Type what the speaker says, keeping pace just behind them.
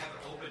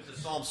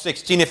Psalm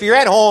 16. If you're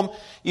at home,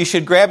 you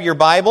should grab your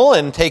Bible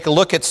and take a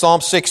look at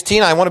Psalm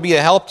 16. I want to be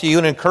a help to you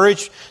and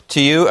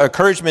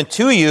encouragement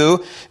to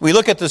you. We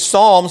look at the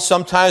Psalms,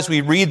 sometimes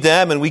we read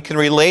them and we can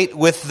relate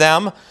with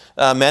them.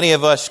 Many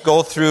of us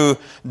go through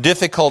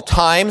difficult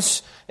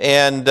times,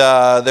 and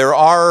there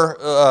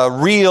are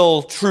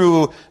real,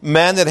 true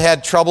men that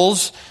had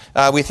troubles.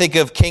 We think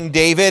of King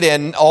David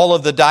and all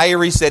of the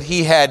diaries that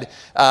he had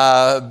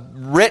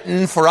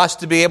written for us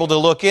to be able to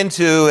look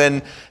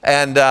into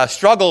and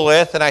struggle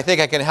with. And I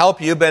think I can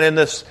help you. Been in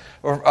this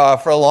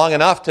for long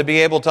enough to be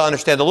able to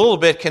understand a little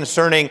bit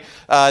concerning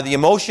the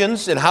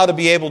emotions and how to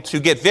be able to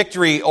get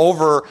victory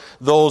over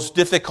those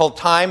difficult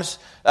times.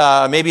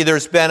 Maybe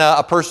there's been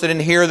a person in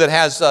here that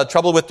has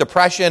trouble with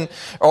depression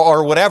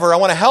or whatever. I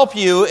want to help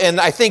you, and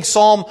I think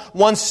Psalm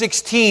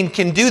 116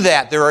 can do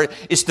that.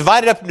 It's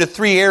divided up into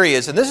three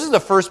areas, and this is the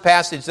first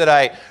passage that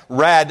I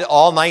read,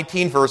 all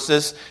 19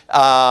 verses,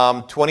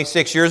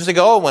 26 years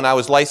ago when I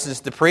was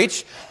licensed to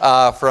preach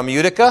from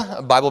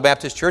Utica Bible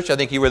Baptist Church. I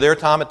think you were there,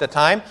 Tom, at the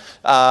time,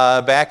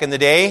 back in the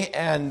day,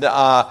 and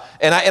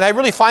I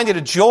really find it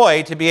a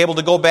joy to be able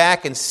to go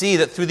back and see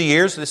that through the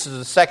years. This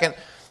is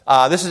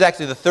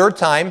actually the third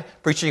time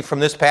preaching from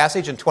this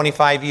passage in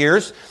 25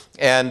 years.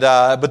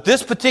 But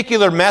this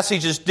particular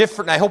message is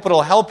different, and I hope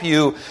it'll help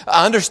you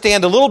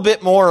understand a little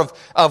bit more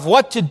of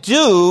what to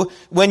do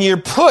when you're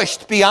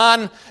pushed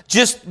beyond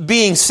just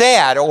being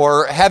sad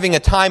or having a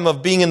time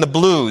of being in the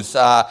blues.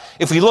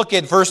 If we look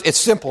at it's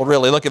simple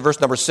really. Look at verse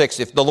number 6.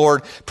 If the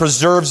Lord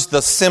preserves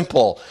the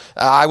simple,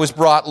 I was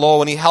brought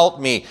low and He helped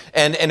me.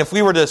 And if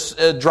we were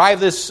to drive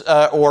this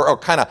or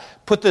kind of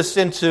put this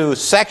into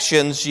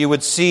sections, you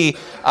would see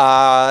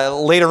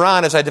later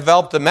on as I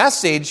develop the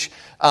message,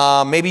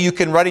 maybe you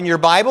can write in your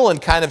Bible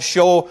and kind of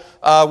show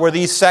where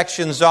these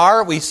sections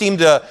are. We seem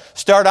to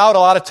start out a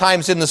lot of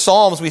times in the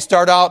Psalms. We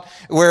start out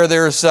where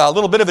there's a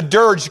little bit of a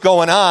dirge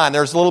going on.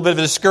 There's a little bit of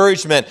a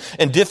discouragement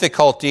and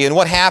difficulty. And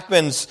what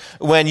happens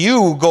when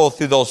you go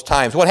through those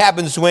times? What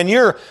happens when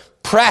you're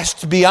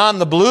pressed beyond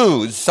the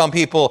blues? Some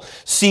people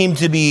seem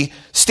to be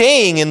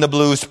staying in the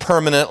blues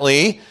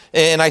permanently.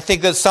 And I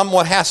think that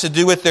somewhat has to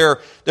do with their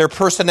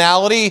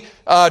personality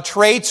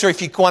traits, or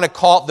if you want to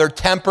call it their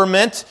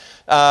temperament.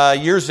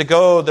 Years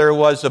ago, there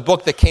was a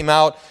book that came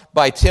out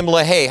by Tim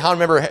LaHaye. I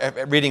remember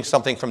reading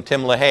something from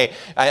Tim LaHaye.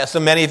 So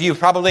many of you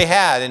probably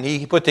had, and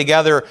he put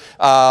together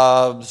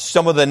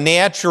some of the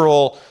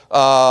natural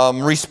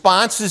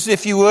responses,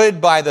 if you would,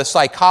 by the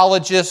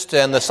psychologist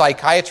and the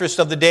psychiatrist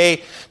of the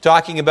day,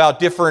 talking about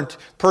different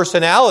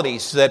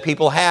personalities that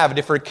people have,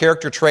 different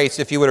character traits,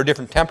 if you would, or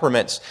different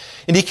temperaments.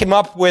 And he came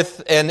up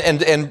with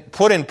and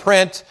put in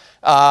print.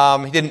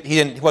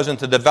 He wasn't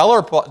the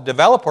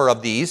developer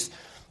of these.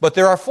 But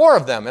there are 4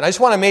 of them, and I just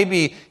want to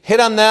maybe hit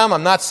on them.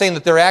 I'm not saying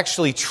that they're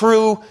actually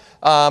true,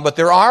 but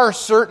there are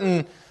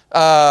certain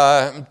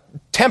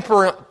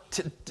character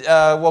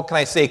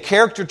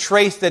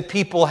traits that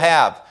people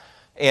have.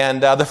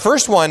 And the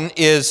first one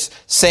is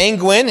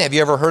sanguine. Have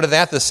you ever heard of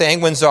that? The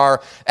sanguines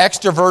are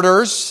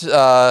extroverters.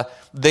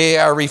 They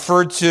are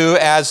referred to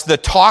as the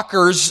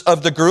talkers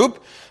of the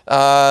group.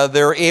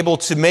 They're able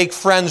to make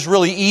friends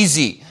really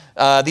easy.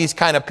 These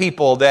kind of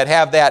people that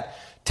have that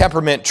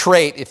temperament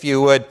trait, if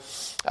you would.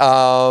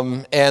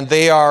 And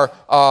they are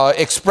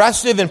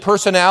expressive in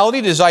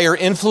personality, desire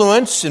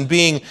influence, and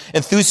being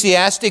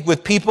enthusiastic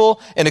with people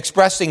and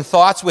expressing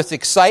thoughts with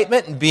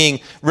excitement and being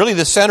really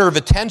the center of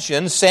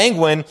attention.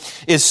 Sanguine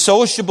is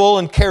sociable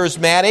and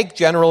charismatic,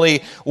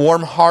 generally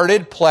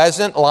warm-hearted,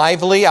 pleasant,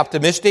 lively,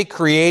 optimistic,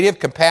 creative,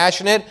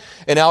 compassionate,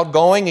 and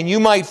outgoing. And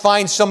you might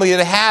find somebody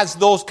that has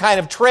those kind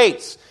of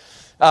traits.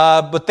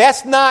 But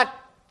that's not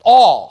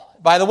all.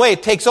 By the way,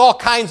 it takes all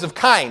kinds of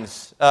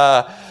kinds.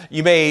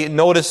 You may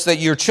notice that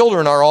your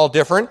children are all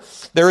different.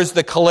 There is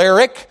the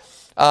choleric,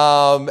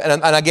 and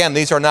again,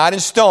 these are not in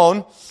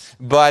stone,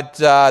 but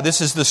this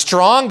is the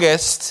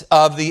strongest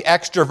of the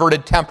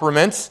extroverted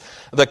temperaments,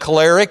 the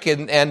choleric,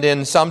 and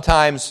in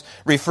sometimes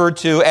referred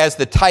to as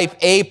the type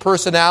A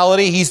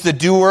personality. He's the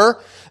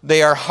doer.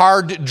 They are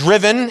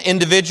hard-driven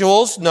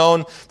individuals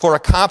known for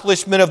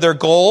accomplishment of their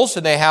goals,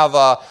 and they have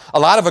a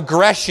lot of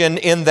aggression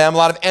in them, a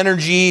lot of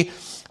energy,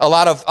 a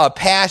lot of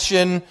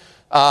passion,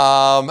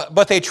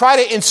 but they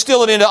try to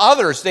instill it into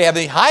others. They have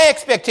the high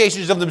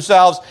expectations of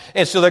themselves,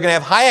 and so they're going to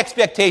have high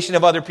expectation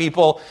of other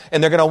people,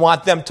 and they're going to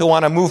want them to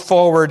want to move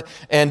forward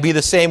and be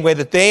the same way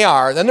that they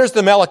are. Then there's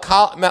the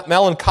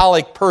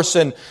melancholic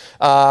person,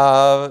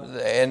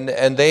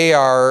 and they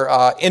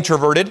are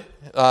introverted,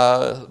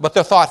 but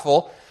they're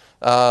thoughtful.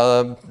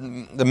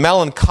 The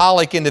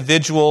melancholic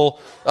individual,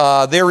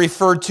 they're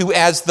referred to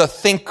as the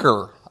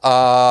thinker.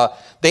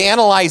 They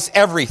analyze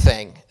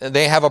everything.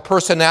 They have a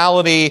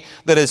personality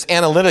that is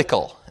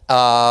analytical.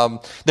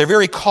 They're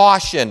very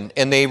cautious,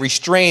 and they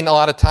restrain a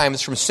lot of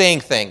times from saying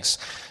things.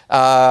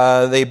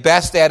 They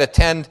best at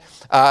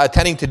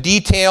attending to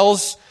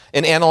details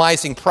and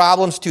analyzing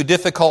problems too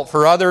difficult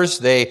for others.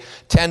 They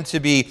tend to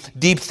be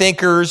deep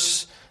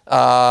thinkers who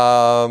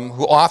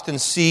often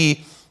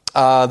see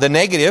the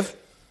negative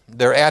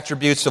They're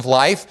attributes of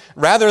life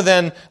rather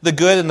than the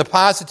good and the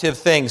positive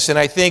things. And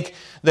I think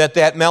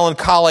that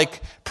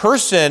melancholic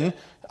person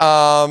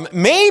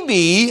may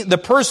be the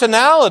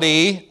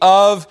personality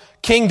of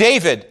King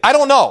David. I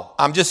don't know.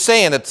 I'm just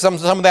saying that some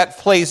of that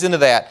plays into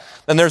that.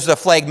 Then there's the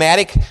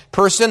phlegmatic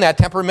person, that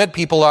temperament.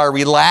 People are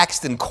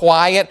relaxed and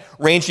quiet,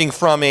 ranging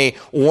from a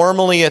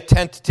warmly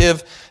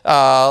attentive,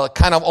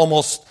 kind of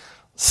almost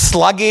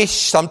sluggish,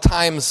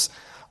 sometimes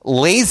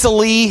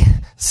lazily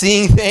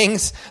seeing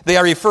things. They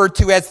are referred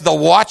to as the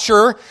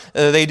watcher.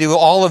 They do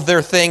all of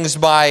their things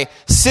by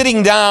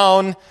sitting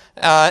down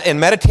and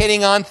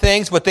meditating on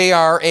things, but they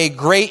are a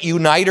great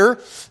uniter.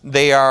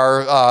 They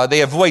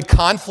avoid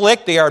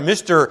conflict. They are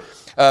Mr.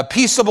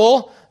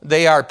 Peaceable.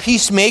 They are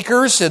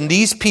peacemakers, and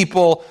these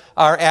people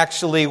are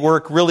actually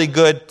work really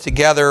good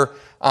together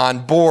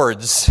on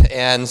boards.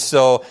 And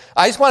so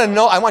I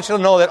want you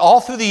to know that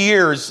all through the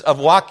years of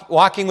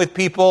walking with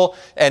people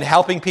and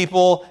helping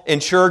people in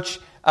church,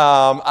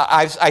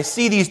 I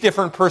see these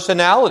different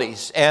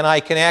personalities, and I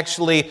can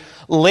actually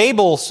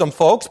label some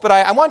folks. But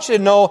I want you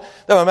to know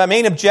that my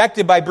main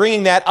objective by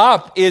bringing that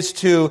up is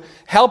to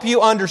help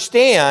you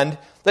understand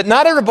that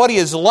not everybody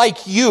is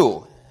like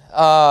you.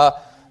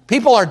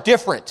 People are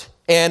different.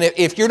 And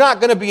if you're not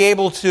going to be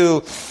able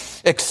to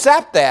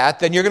accept that,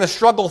 then you're going to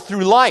struggle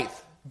through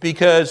life,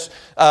 because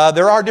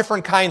there are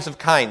different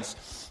kinds.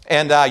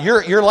 And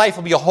your life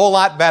will be a whole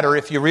lot better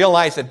if you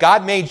realize that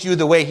God made you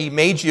the way He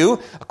made you.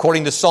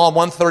 According to Psalm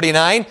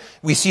 139,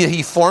 we see that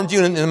He formed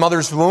you in the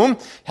mother's womb.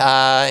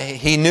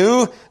 He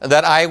knew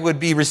that I would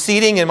be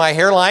receding in my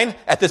hairline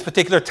at this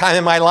particular time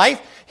in my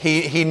life.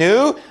 He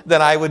knew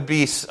that I would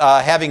be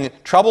having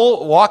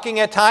trouble walking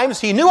at times.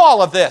 He knew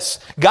all of this.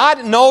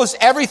 God knows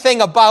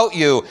everything about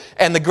you,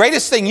 and the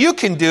greatest thing you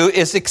can do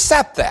is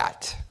accept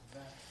that.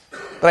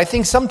 But I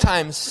think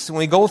sometimes when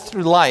we go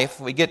through life,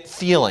 we get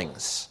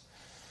feelings,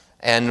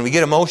 and we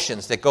get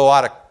emotions that go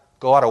out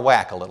of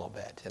whack a little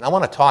bit. And I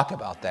want to talk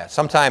about that.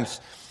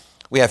 Sometimes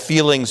we have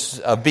feelings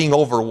of being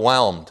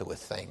overwhelmed with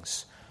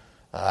things.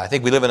 I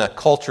think we live in a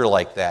culture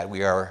like that.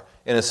 We are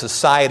in a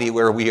society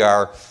where we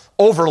are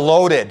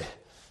overloaded.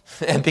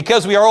 And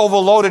because we are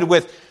overloaded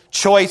with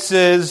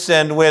choices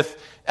and with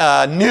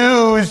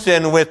news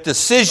and with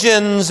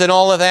decisions and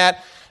all of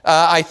that,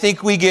 I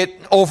think we get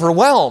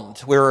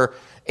overwhelmed. We are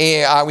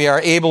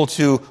able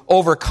to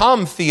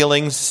overcome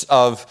feelings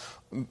of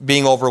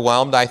being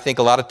overwhelmed, I think,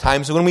 a lot of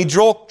times when we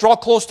draw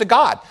close to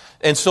God.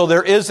 And so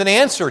there is an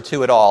answer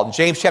to it all. In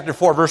James chapter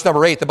 4, verse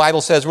number 8, the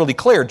Bible says really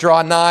clear,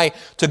 draw nigh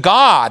to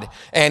God,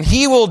 and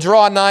He will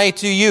draw nigh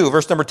to you.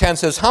 Verse number 10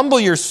 says, humble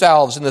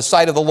yourselves in the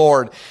sight of the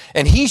Lord,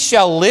 and He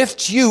shall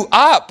lift you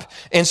up.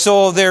 And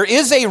so there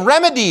is a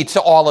remedy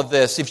to all of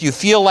this. If you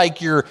feel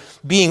like you're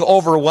being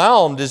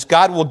overwhelmed, is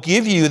God will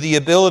give you the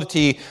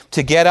ability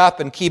to get up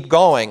and keep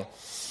going.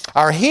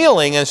 Our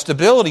healing and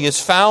stability is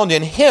found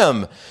in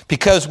Him,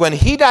 because when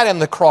He died on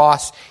the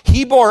cross,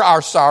 He bore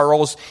our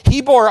sorrows,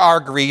 He bore our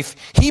grief,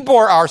 He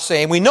bore our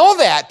shame. We know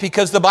that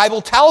because the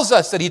Bible tells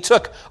us that He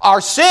took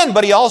our sin,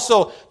 but He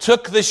also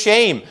took the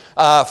shame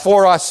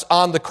for us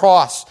on the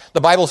cross. The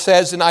Bible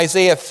says in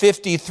Isaiah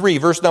 53,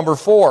 verse number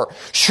 4,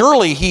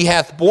 surely He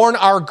hath borne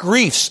our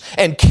griefs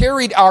and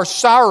carried our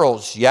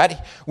sorrows,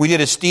 yet we did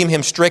esteem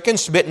Him stricken,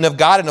 smitten of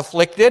God, and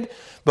afflicted.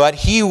 But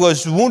He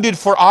was wounded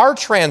for our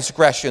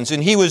transgressions,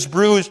 and He was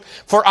bruised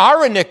for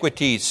our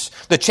iniquities.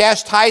 The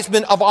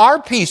chastisement of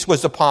our peace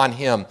was upon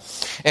Him,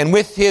 and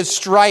with His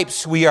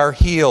stripes we are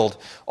healed.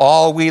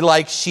 All we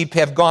like sheep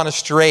have gone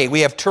astray. We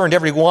have turned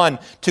every one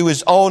to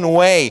his own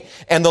way,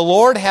 and the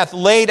Lord hath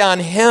laid on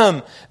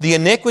Him the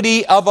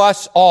iniquity of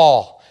us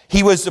all.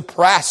 He was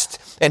oppressed,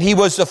 and He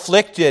was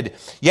afflicted,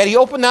 yet He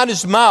opened not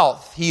His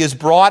mouth. He is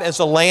brought as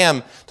a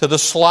lamb to the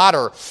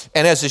slaughter,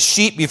 and as a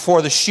sheep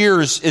before the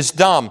shearers is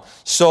dumb,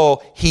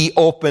 so He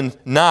opened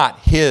not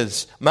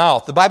His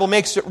mouth. The Bible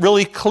makes it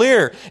really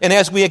clear, and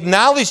as we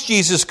acknowledge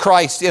Jesus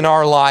Christ in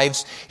our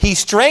lives, He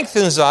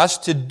strengthens us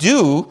to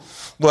do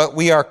what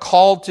we are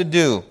called to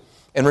do.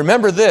 And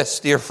remember this,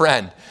 dear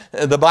friend,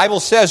 the Bible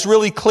says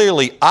really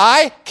clearly,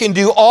 I can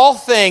do all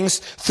things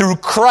through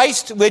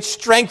Christ which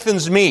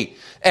strengthens me.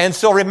 And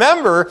so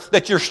remember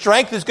that your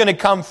strength is going to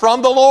come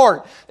from the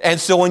Lord. And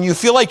so when you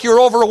feel like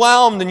you're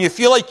overwhelmed and you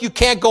feel like you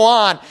can't go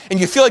on and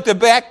you feel like the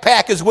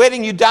backpack is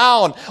weighting you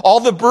down, all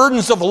the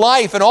burdens of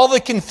life and all the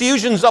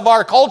confusions of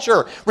our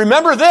culture,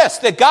 remember this,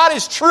 that God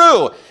is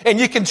true and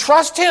you can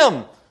trust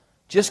Him.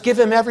 Just give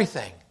Him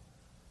everything.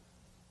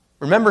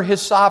 Remember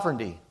His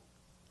sovereignty.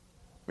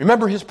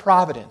 Remember His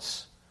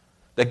providence.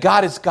 That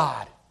God is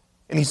God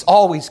and He's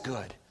always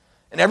good.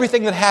 And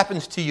everything that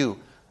happens to you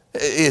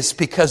is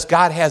because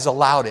God has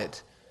allowed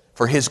it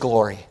for His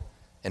glory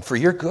and for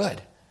your good.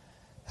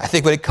 I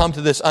think when it comes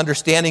to this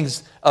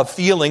understandings of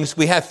feelings,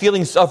 we have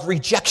feelings of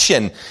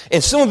rejection.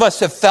 And some of us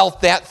have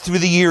felt that through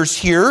the years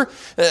here.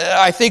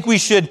 I think we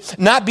should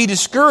not be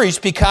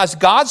discouraged because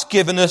God's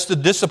given us the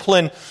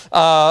discipline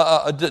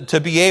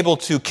to be able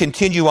to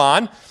continue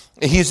on.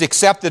 He's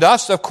accepted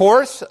us, of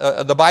course.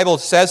 The Bible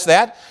says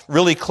that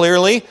really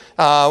clearly.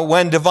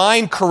 When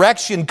divine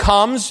correction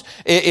comes,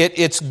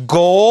 its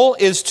goal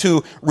is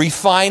to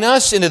refine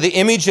us into the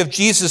image of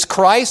Jesus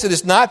Christ. It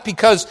is not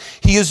because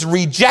He is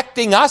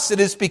rejecting us. It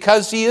is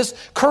because He is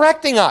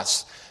correcting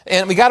us.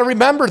 And we got to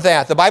remember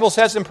that. The Bible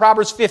says in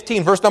Proverbs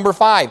 15, verse number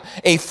 5,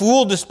 a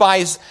fool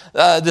despises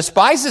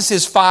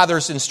his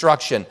father's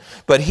instruction,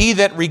 but he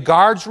that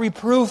regards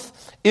reproof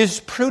is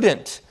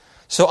prudent.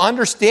 So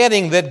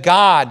understanding that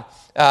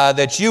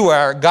that you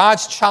are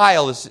God's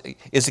child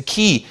is a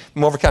key.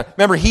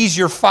 Remember, He's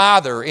your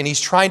Father, and He's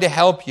trying to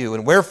help you.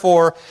 And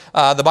wherefore,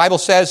 the Bible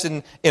says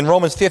in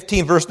Romans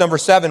 15, verse number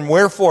 7,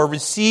 wherefore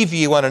receive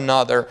ye one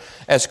another,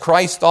 as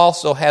Christ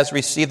also has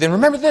received. And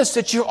remember this,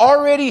 that you've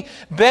already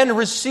been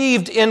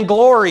received in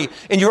glory,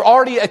 and you're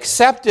already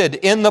accepted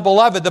in the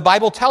Beloved. The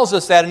Bible tells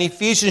us that in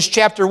Ephesians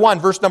chapter 1,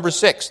 verse number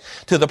 6,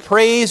 to the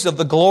praise of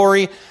the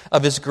glory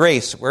of His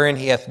grace, wherein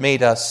He hath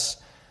made us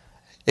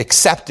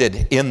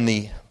accepted in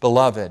the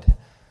Beloved.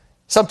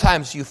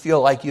 Sometimes you feel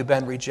like you've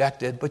been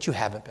rejected, but you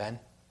haven't been.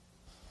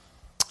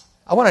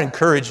 I want to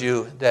encourage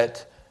you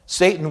that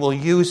Satan will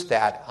use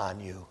that on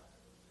you.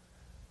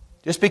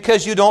 Just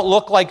because you don't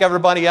look like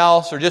everybody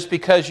else, or just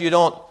because you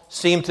don't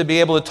seem to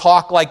be able to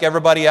talk like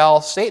everybody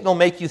else, Satan will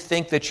make you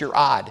think that you're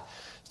odd,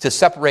 to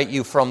separate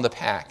you from the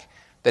pack,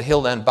 that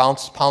he'll then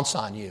pounce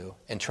on you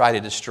and try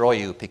to destroy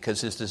you, because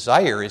his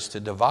desire is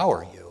to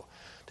devour you,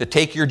 to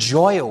take your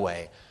joy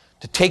away,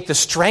 to take the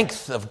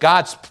strength of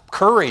God's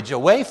courage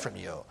away from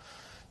you.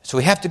 So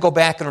we have to go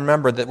back and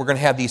remember that we're going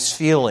to have these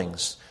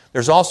feelings.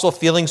 There's also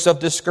feelings of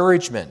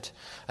discouragement.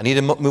 I need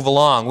to move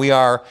along. We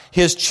are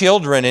His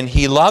children, and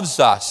He loves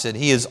us, and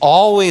He is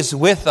always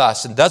with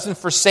us and doesn't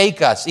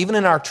forsake us, even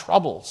in our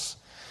troubles.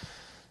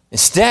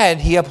 Instead,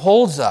 He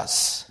upholds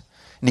us,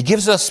 and He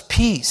gives us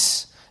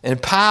peace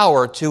and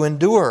power to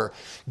endure.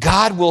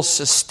 God will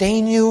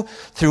sustain you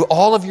through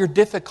all of your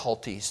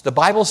difficulties. The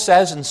Bible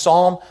says in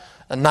Psalm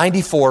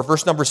 94,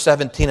 verse number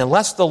 17,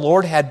 unless the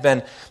Lord had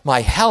been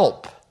my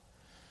help,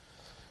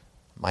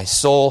 my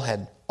soul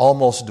had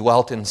almost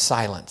dwelt in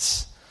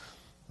silence.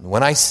 And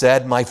when I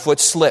said, my foot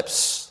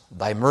slips,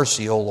 thy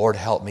mercy, O Lord,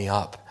 help me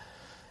up.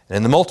 And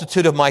in the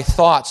multitude of my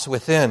thoughts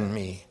within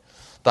me,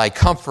 thy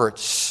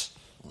comforts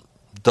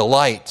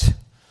delight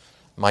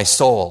my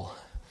soul.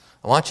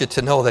 I want you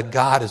to know that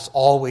God is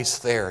always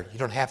there. You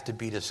don't have to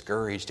be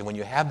discouraged. And when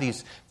you have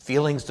these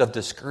feelings of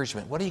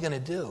discouragement, what are you going to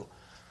do?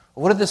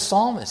 What did the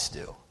psalmist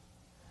do?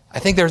 I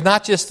think there's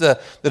not just the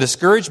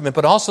discouragement,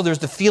 but also there's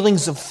the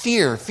feelings of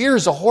fear. Fear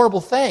is a horrible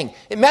thing.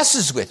 It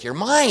messes with your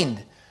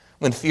mind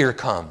when fear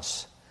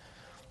comes.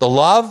 The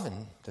love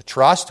and the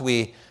trust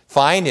we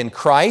find in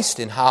Christ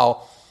and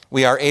how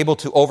we are able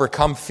to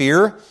overcome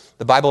fear,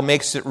 the Bible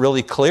makes it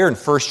really clear in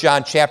 1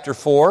 John chapter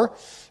 4.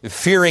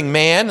 Fearing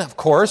man, of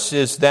course,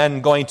 is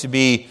then going to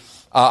be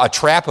a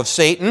trap of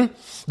Satan.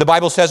 The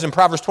Bible says in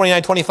Proverbs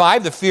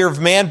 29:25, the fear of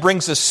man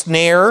brings a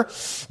snare,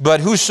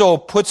 but whoso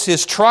puts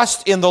his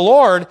trust in the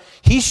Lord,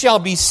 he shall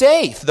be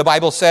safe. The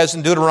Bible says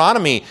in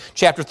Deuteronomy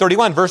chapter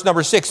 31, verse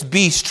number 6,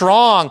 be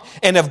strong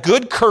and of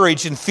good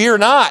courage and fear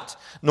not,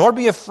 nor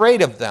be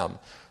afraid of them.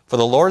 For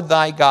the Lord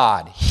thy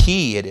God,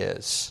 He it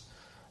is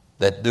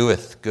that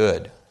doeth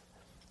good,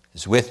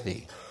 is with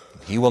thee.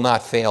 He will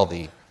not fail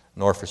thee,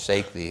 nor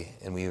forsake thee.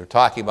 And we were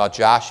talking about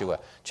Joshua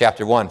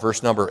chapter 1,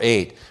 verse number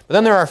 8. But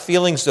then there are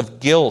feelings of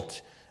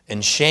guilt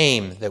and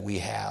shame that we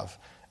have.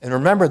 And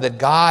remember that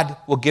God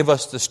will give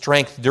us the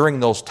strength during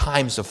those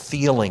times of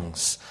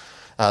feelings.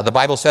 The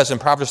Bible says in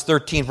Proverbs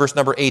 13, verse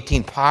number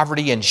 18,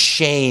 poverty and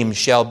shame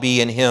shall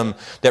be in him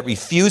that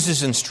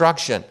refuses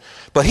instruction.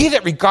 But he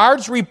that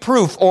regards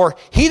reproof, or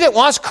he that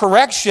wants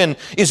correction,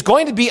 is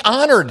going to be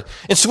honored.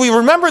 And so we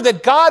remember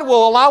that God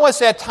will allow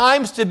us at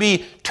times to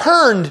be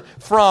turned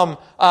from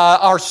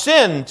our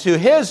sin to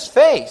His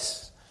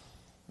face.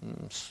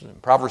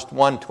 Proverbs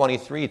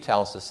 1:23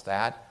 tells us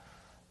that.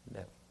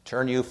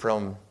 Turn you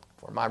for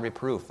my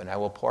reproof, and I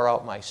will pour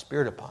out my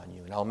Spirit upon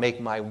you, and I'll make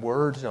my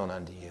words known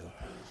unto you.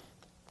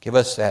 Give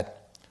us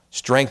that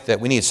strength that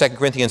we need. 2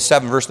 Corinthians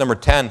 7, verse number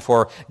 10,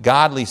 for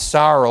godly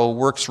sorrow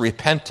works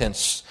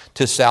repentance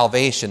to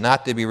salvation,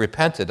 not to be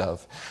repented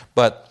of,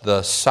 but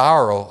the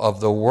sorrow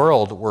of the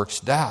world works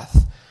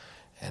death.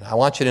 And I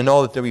want you to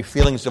know that there will be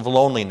feelings of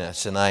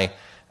loneliness, and I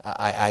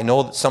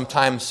know that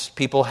sometimes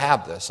people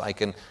have this. I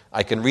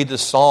can read the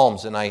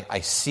Psalms, and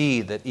I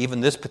see that even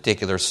this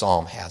particular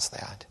psalm has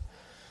that.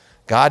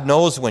 God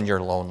knows when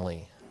you're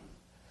lonely.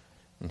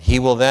 And He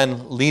will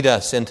then lead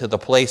us into the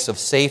place of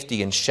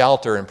safety and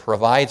shelter and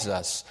provides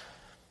us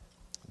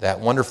that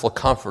wonderful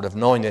comfort of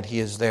knowing that He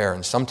is there.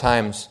 And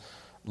sometimes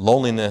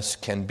loneliness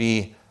can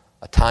be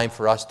a time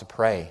for us to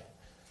pray.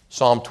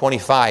 Psalm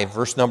 25,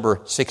 verse number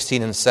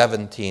 16 and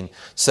 17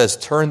 says,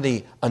 turn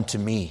thee unto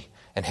me,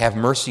 and have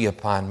mercy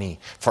upon me,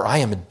 for I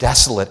am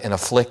desolate and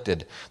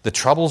afflicted. The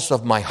troubles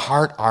of my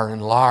heart are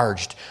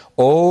enlarged.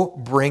 O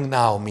bring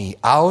thou me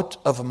out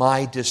of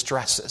my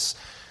distresses.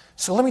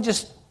 So let me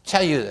just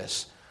tell you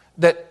this,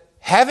 that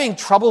having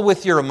trouble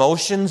with your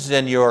emotions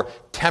and your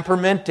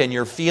temperament and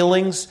your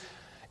feelings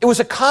It was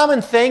a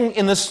common thing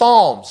in the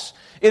Psalms.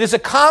 It is a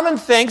common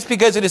thing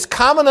because it is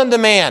common unto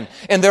man.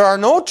 And there are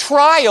no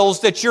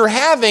trials that you're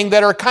having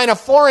that are kind of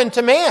foreign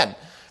to man.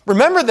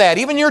 Remember that.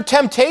 Even your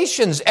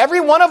temptations, every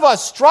one of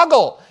us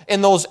struggle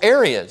in those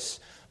areas.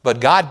 But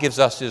God gives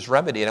us His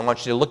remedy. And I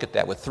want you to look at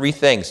that with three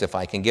things, if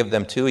I can give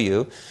them to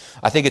you.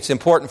 I think it's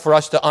important for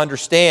us to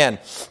understand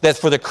that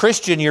for the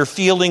Christian, your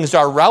feelings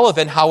are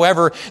relevant.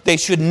 However, they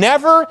should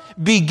never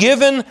be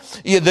given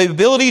the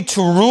ability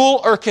to rule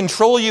or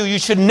control you. You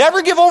should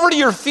never give over to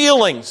your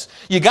feelings.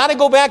 You got to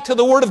go back to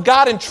the Word of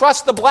God and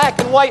trust the black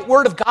and white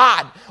Word of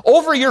God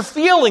over your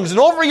feelings and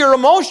over your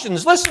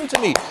emotions. Listen to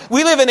me.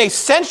 We live in a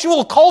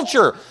sensual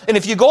culture. And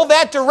if you go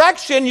that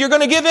direction, you're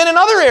going to give in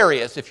other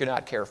areas if you're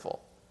not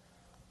careful.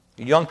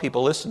 You young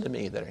people, listen to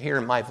me that are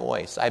hearing my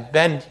voice. I've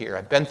been here.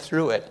 I've been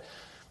through it.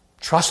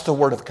 Trust the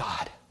Word of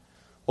God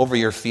over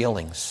your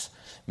feelings.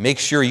 Make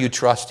sure you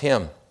trust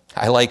Him.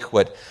 I like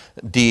what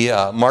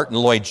Martin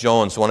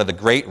Lloyd-Jones, one of the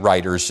great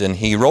writers, and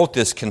he wrote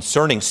this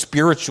concerning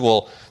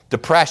spiritual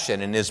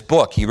depression in his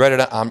book. He read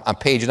it on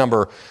page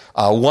number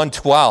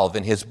 112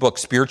 in his book,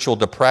 Spiritual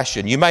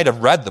Depression. You might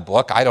have read the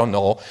book, I don't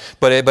know.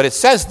 But it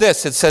says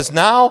this, it says,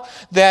 now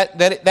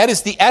that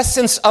is the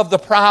essence of the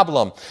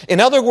problem. In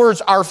other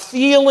words, our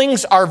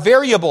feelings are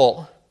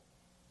variable.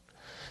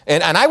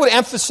 And I would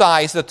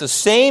emphasize that the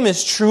same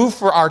is true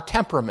for our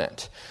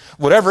temperament,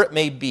 whatever it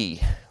may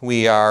be.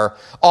 We are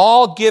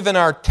all given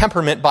our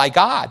temperament by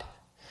God.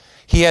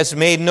 He has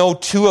made no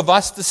two of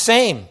us the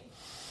same.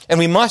 And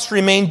we must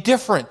remain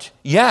different.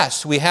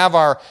 Yes, we have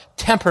our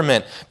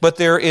temperament, but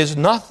there is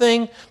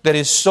nothing that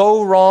is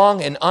so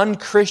wrong and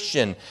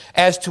unchristian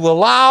as to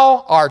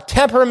allow our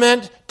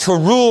temperament to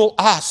rule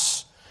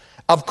us.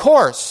 Of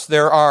course,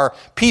 there are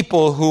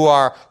people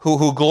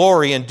who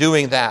glory in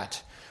doing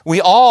that.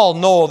 We all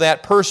know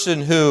that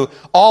person who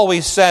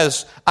always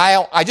says,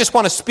 I just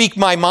want to speak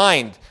my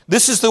mind.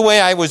 This is the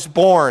way I was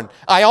born.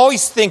 I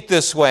always think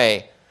this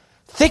way.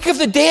 Think of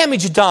the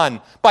damage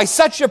done by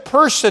such a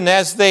person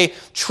as they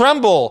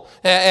trample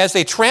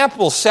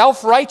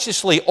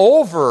self-righteously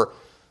over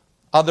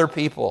other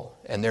people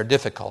and their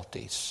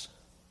difficulties.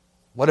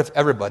 What if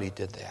everybody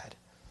did that?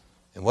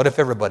 And what if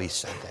everybody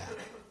said that?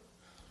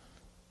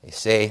 They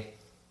say,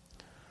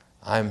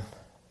 I'm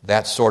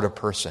that sort of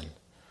person.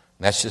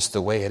 That's just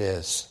the way it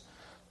is.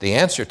 The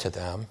answer to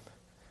them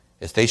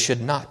is they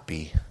should not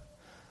be.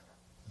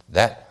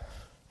 That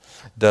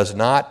does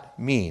not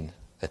mean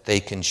that they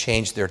can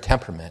change their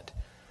temperament,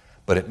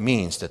 but it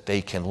means that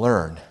they can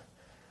learn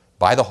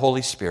by the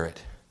Holy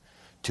Spirit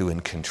to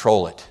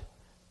control it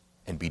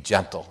and be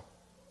gentle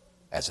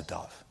as a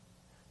dove.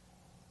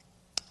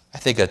 I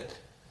think that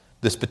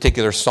this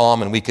particular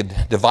psalm, and we could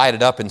divide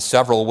it up in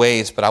several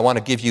ways, but I want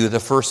to give you the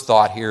first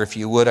thought here, if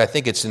you would. I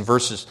think it's in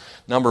verses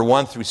number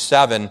 1 through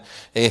 7.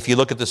 If you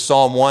look at the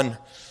Psalm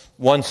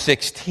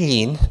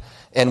 116,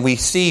 and we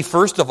see,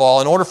 first of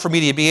all, in order for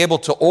me to be able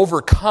to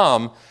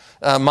overcome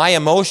my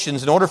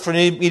emotions, in order for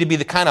me to be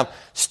the kind of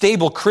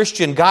stable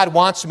Christian God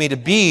wants me to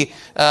be,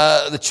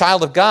 the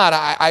child of God,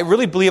 I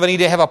really believe I need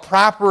to have a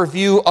proper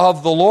view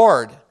of the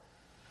Lord.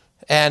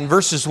 And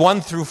verses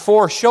 1 through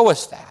 4 show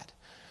us that.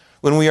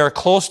 When we are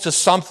close to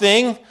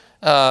something,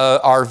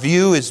 our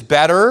view is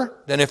better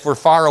than if we're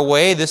far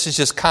away. This is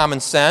just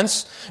common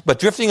sense. But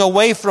drifting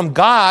away from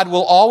God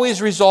will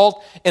always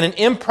result in an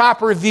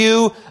improper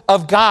view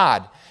of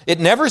God. It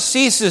never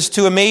ceases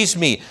to amaze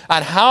me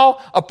on how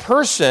a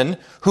person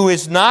who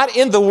is not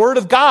in the Word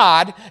of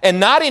God and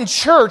not in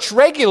church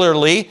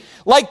regularly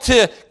like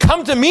to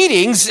come to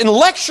meetings and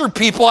lecture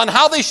people on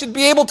how they should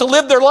be able to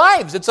live their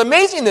lives. It's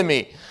amazing to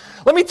me.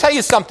 Let me tell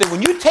you something.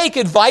 When you take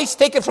advice,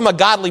 take it from a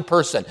godly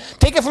person.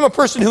 Take it from a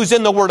person who's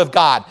in the Word of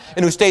God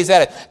and who stays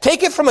at it.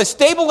 Take it from a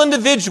stable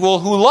individual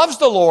who loves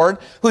the Lord,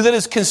 who that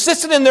is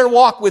consistent in their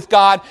walk with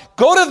God.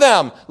 Go to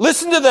them.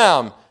 Listen to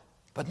them.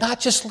 But not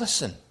just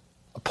listen.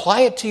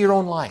 Apply it to your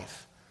own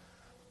life.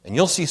 And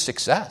you'll see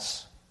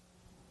success.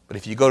 But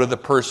if you go to the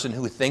person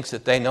who thinks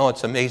that they know,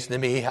 it's amazing to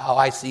me how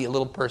I see a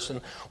little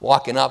person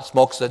walking up,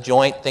 smokes a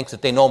joint, thinks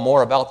that they know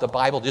more about the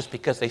Bible just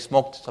because they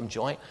smoked some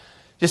joint.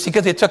 Just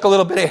because they took a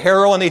little bit of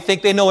heroin, they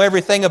think they know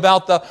everything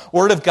about the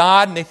Word of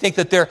God, and they think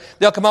that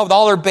they'll come out with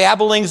all their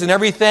babblings and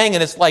everything,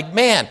 and it's like,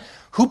 man,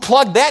 who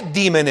plugged that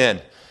demon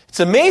in? It's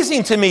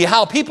amazing to me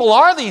how people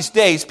are these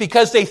days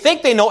because they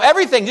think they know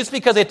everything just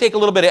because they take a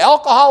little bit of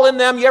alcohol in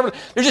them.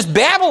 They're just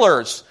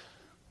babblers.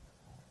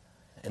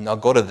 And they'll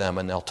go to them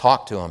and they'll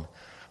talk to them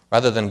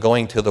rather than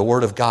going to the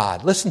Word of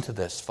God. Listen to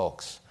this,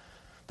 folks.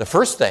 The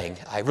first thing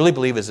I really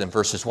believe is in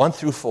verses 1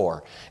 through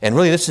 4. And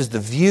really this is the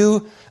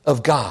view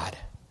of God.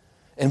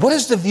 And what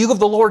is the view of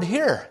the Lord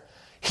here?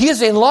 He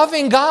is a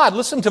loving God.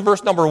 Listen to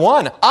verse number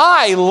 1.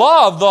 I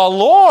love the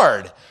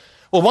Lord.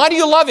 Well, why do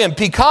you love Him?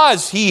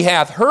 Because He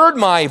hath heard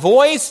my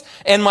voice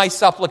and my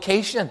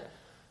supplication.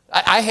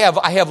 I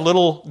have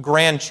little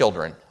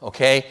grandchildren,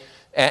 okay?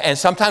 And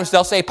sometimes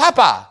they'll say,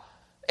 Papa.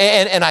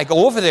 And I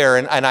go over there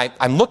and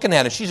I'm looking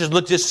at her. She's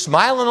just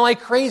smiling like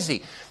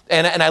crazy.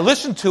 And I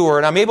listen to her,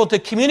 and I'm able to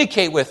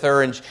communicate with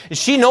her, and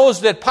she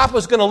knows that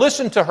Papa's going to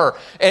listen to her,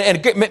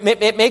 and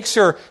it makes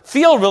her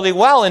feel really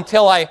well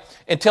until I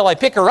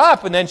pick her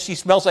up, and then she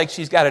smells like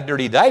she's got a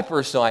dirty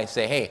diaper, so I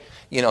say, hey,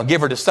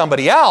 give her to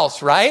somebody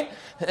else, right?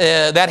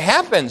 That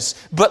happens.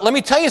 But let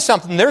me tell you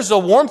something. There's a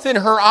warmth in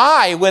her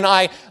eye when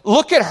I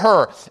look at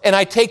her and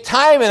I take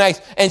time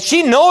and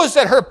she knows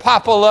that her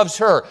Papa loves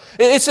her.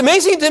 It's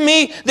amazing to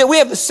me that we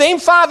have the same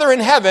Father in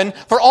heaven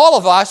for all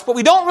of us, but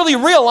we don't really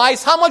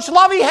realize how much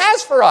love He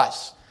has for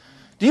us.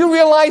 Do you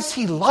realize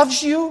He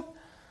loves you?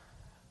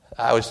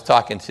 I was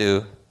talking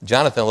to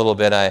Jonathan a little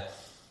bit. I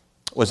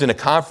was in a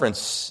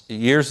conference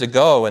years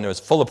ago and it was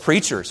full of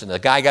preachers, and the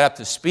guy got up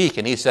to speak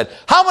and he said,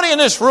 how many in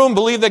this room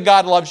believe that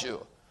God loves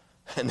you?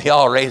 And they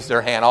all raised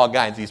their hand, all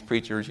kinds of these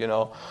preachers,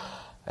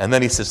 And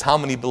then he says, how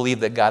many believe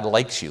that God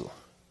likes you?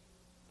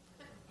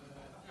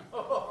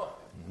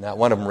 Not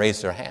one of them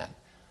raised their hand.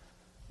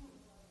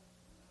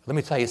 Let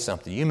me tell you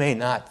something. You may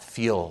not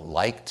feel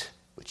liked,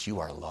 but you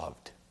are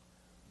loved.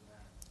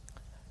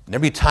 And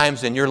there'll be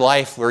times in your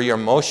life where your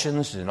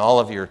emotions and all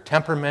of your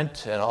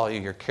temperament and all of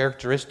your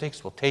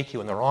characteristics will take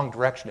you in the wrong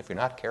direction if you're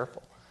not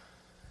careful.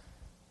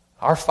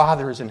 Our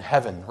Father is in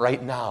heaven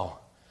right now,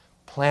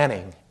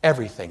 planning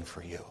everything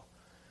for you.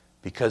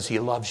 Because He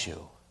loves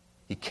you.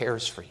 He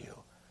cares for you.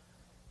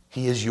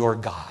 He is your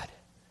God.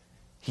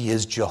 He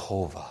is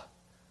Jehovah.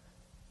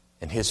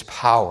 And His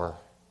power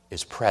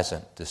is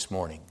present this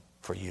morning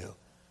for you.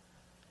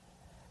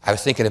 I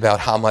was thinking about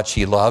how much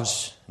He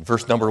loves in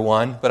verse number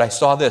 1. But I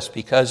saw this,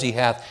 because He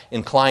hath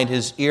inclined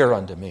His ear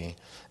unto me.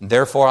 And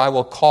therefore I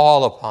will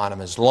call upon Him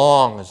as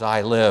long as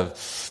I live.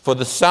 For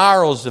the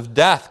sorrows of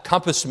death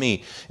compass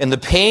me, and the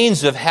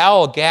pains of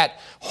hell gat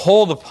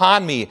hold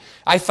upon me.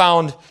 I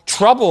found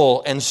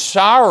trouble and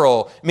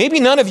sorrow.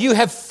 Maybe none of you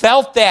have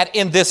felt that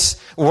in this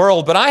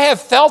world, but I have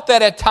felt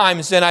that at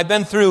times, and I've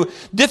been through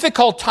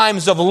difficult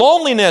times of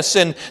loneliness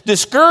and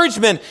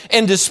discouragement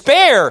and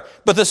despair.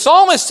 But the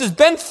psalmist has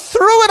been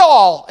through it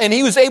all, and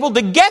he was able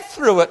to get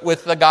through it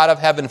with the God of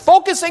heaven,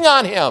 focusing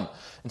on Him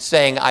and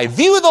saying, I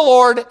view the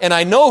Lord, and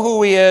I know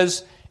who He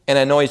is, and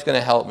I know He's going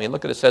to help me.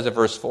 Look what it says in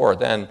verse 4.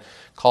 Then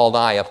called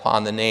I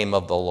upon the name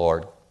of the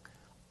Lord.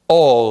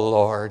 O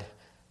Lord,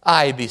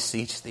 I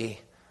beseech Thee,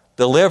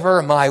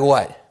 deliver my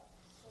what?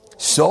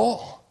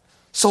 Soul.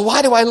 So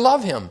why do I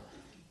love Him?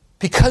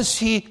 Because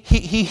He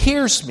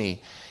hears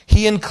me.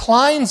 He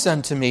inclines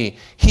unto me.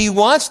 He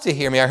wants to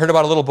hear me. I heard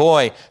about a little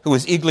boy who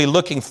was eagerly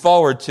looking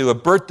forward to a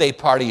birthday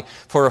party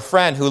for a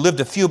friend who lived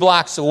a few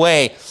blocks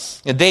away.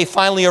 The day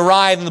finally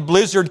arrived, and the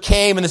blizzard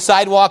came, and the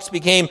sidewalks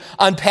became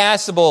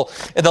unpassable.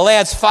 And the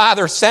lad's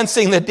father,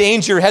 sensing the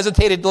danger,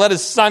 hesitated to let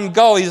his son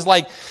go. He's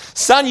like,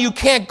 son, you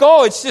can't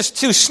go. It's just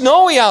too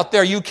snowy out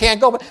there. You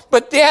can't go.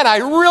 But Dad, I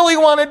really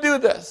want to do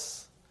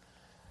this.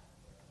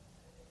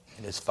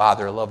 And his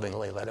father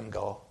lovingly let him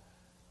go.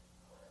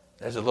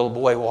 As a little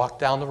boy walked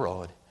down the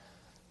road,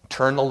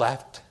 turned to the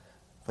left,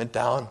 went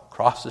down,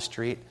 crossed the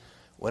street,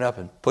 went up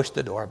and pushed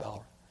the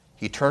doorbell.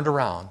 He turned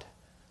around,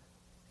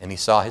 and he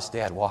saw his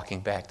dad walking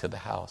back to the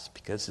house,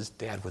 because his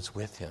dad was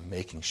with him,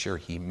 making sure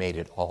he made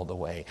it all the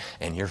way.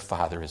 And your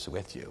Father is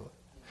with you,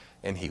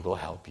 and He will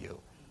help you,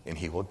 and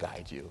He will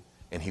guide you,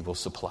 and He will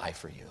supply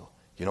for you.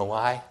 You know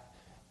why?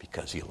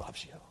 Because He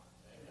loves you.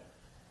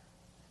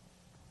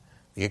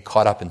 We get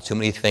caught up in too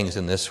many things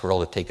in this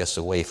world that take us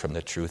away from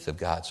the truth of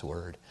God's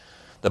Word.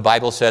 The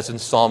Bible says in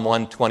Psalm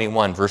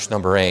 121, verse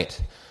number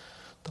 8,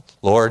 the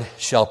Lord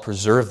shall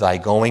preserve thy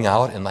going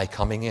out and thy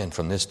coming in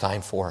from this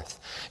time forth,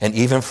 and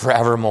even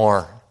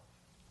forevermore.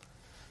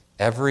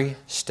 Every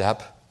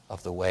step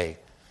of the way,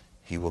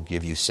 He will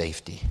give you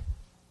safety.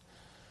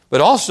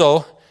 But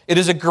also, it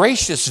is a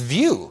gracious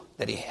view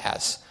that He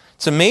has.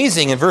 It's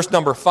amazing. In verse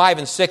number 5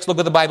 and 6, look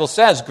what the Bible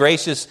says.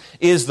 Gracious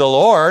is the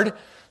Lord,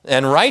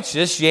 and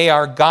righteous, yea,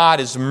 our God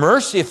is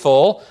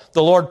merciful.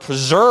 The Lord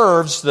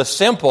preserves the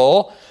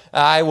simple.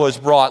 I was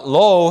brought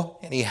low,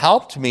 and He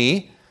helped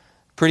me.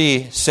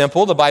 Pretty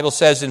simple. The Bible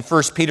says in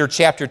 1 Peter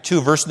chapter 2,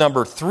 verse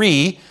number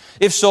 3,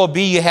 if so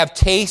be you have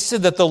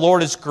tasted that the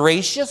Lord is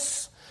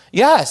gracious.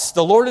 Yes,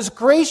 the Lord is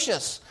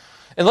gracious.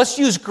 And let's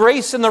use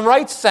grace in the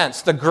right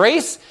sense. The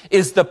grace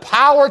is the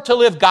power to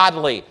live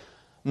godly,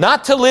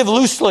 not to live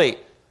loosely.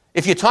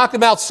 If you talk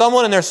about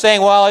someone and they're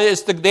saying, well,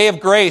 it's the day of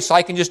grace,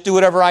 I can just do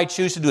whatever I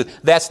choose to do.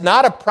 That's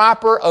not a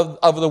proper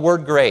of the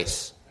word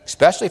grace,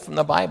 especially from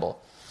the Bible.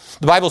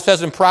 The Bible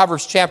says in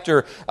Proverbs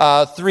chapter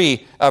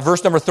 3,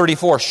 verse number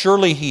 34,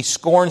 surely He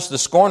scorns the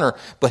scorner,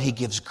 but He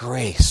gives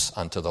grace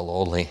unto the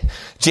lowly.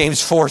 James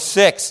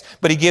 4:6,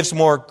 but He gives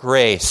more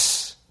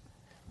grace.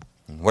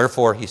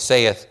 Wherefore He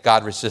saith,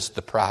 God resists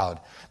the proud,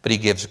 but He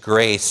gives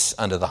grace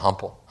unto the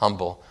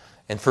humble.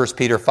 In 1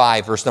 Peter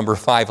 5, verse number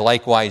 5,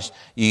 likewise,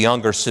 ye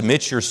younger,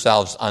 submit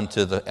yourselves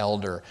unto the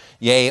elder.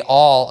 Yea,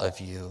 all of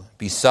you,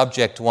 be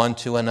subject one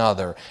to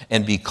another,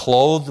 and be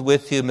clothed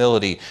with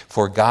humility,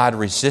 for God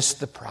resists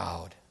the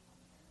proud,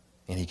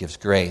 and He gives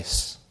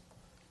grace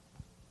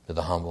to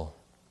the humble.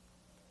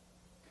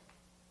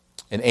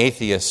 An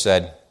atheist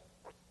said,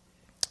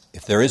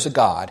 if there is a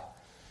God,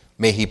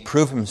 may He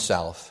prove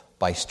Himself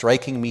by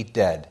striking me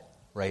dead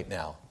right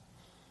now.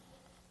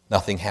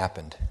 Nothing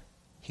happened.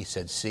 He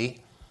said, see,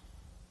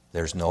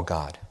 there's no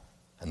God.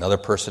 Another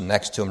person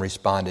next to him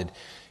responded,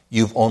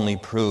 you've only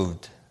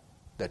proved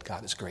that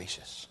God is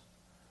gracious.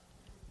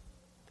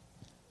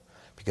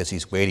 Because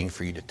he's waiting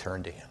for you to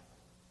turn to him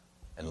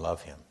and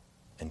love him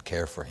and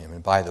care for him.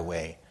 And by the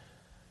way,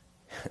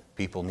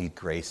 people need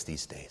grace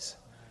these days.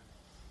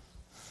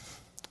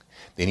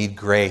 They need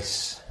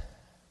grace.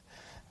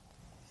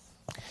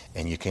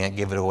 And you can't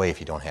give it away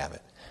if you don't have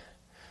it.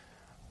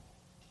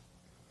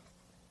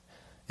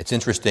 It's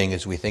interesting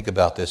as we think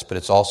about this, but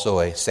it's also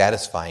a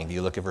satisfying.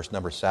 You look at verse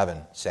number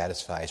 7,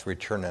 satisfies,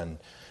 return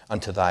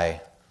unto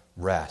thy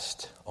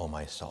rest, O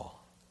my soul.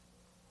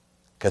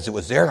 Because it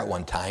was there at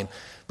one time,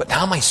 but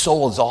now my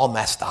soul is all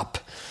messed up.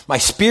 My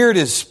spirit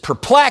is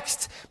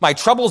perplexed. My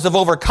troubles have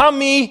overcome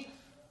me.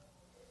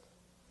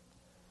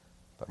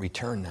 But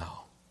return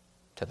now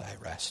to thy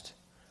rest.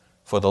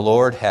 For the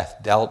Lord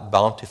hath dealt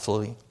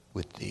bountifully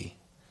with thee.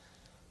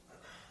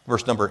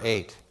 Verse number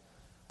 8.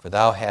 For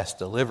thou hast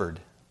delivered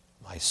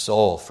my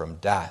soul from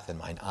death, and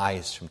mine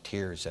eyes from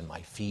tears, and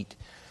my feet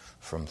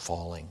from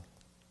falling.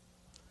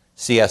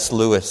 C.S.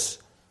 Lewis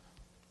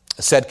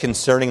said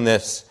concerning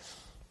this,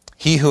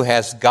 he who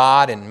has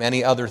God and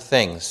many other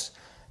things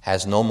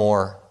has no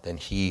more than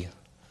he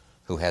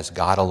who has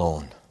God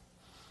alone.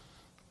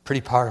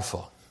 Pretty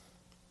powerful.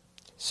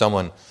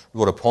 Someone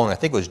wrote a poem, I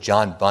think it was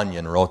John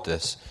Bunyan wrote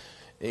this.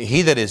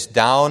 He that is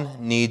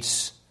down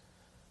needs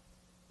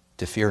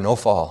to fear no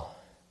fall.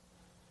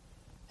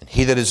 And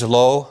he that is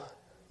low,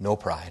 no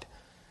pride.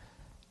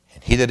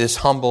 And he that is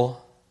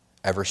humble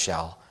ever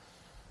shall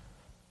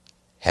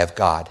have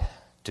God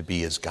to be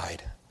his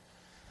guide.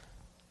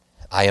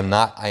 I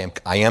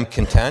am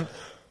content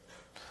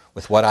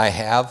with what I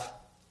have,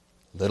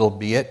 little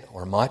be it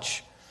or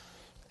much.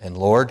 And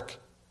Lord,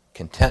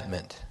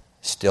 contentment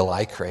still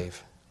I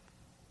crave.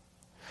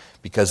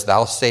 Because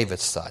thou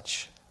savest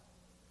such.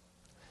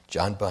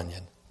 John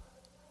Bunyan.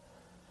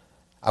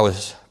 I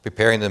was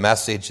preparing the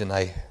message and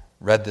I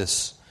read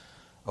this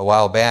a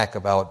while back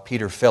about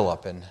Peter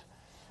Phillip, and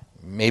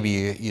maybe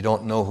you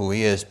don't know who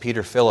he is.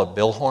 Peter Phillip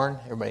Billhorn.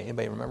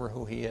 Anybody remember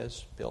who he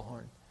is?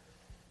 Billhorn.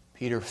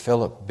 Peter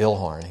Phillip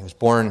Billhorn. He was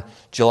born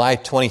July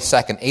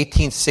 22nd,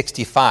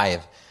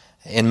 1865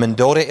 in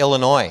Mendota,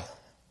 Illinois.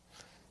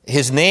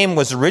 His name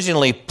was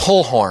originally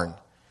Pullhorn,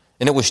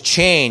 and it was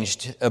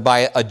changed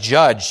by a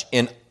judge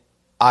in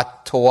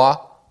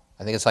Ottawa.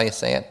 I think that's how you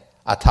say it.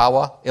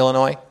 Ottawa,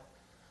 Illinois.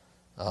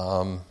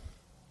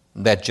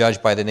 That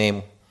judge by the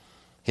name,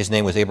 his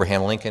name was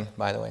Abraham Lincoln,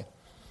 by the way.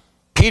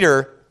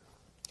 Peter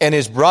and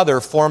his brother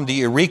formed the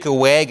Eureka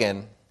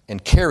Wagon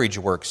and Carriage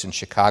Works in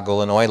Chicago,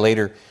 Illinois.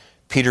 Later,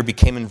 Peter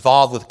became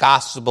involved with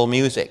gospel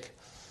music.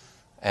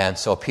 And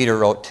so Peter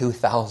wrote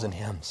 2,000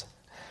 hymns.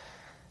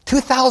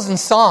 2,000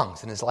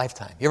 songs in his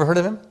lifetime. You ever heard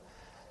of him?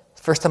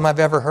 First time I've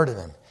ever heard of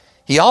him.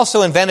 He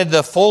also invented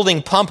the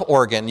folding pump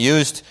organ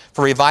used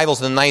for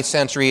revivals in the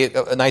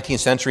 19th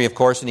century, of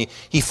course, and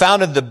he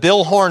founded the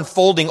Billhorn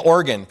Folding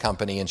Organ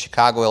Company in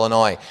Chicago,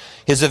 Illinois.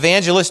 His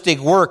evangelistic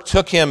work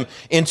took him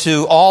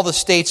into all the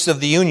states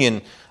of the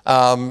Union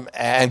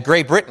and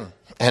Great Britain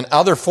and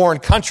other foreign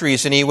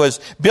countries, and he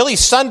was Billy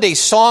Sunday's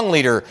song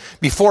leader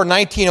before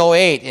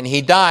 1908, and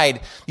he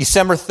died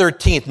December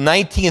 13th,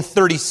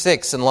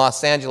 1936 in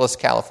Los Angeles,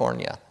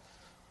 California.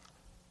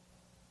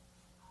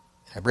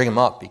 I bring him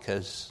up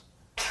because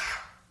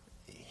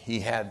he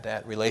had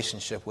that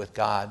relationship with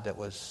God that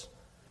was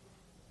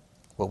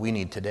what we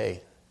need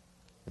today.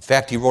 In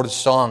fact, he wrote a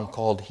song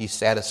called He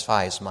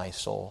Satisfies My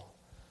Soul.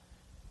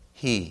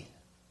 He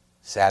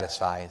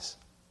satisfies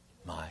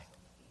my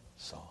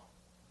soul.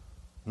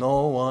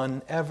 No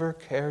one ever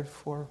cared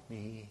for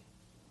me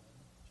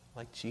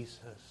like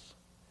Jesus.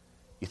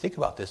 You think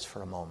about this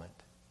for a moment.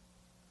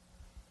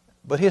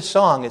 But his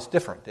song is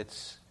different.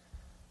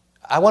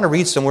 I want to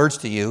read some words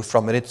to you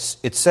from it.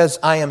 It says,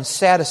 I am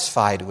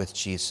satisfied with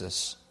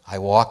Jesus. I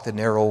walk the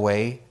narrow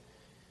way.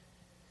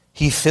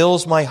 He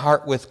fills my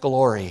heart with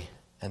glory,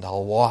 and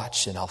I'll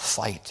watch, and I'll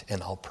fight,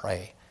 and I'll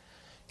pray.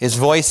 His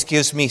voice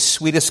gives me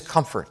sweetest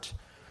comfort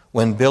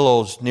when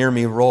billows near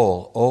me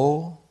roll.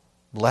 Oh,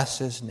 bless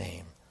his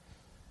name.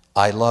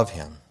 I love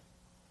him,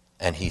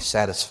 and he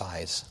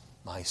satisfies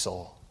my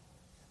soul.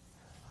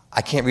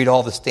 I can't read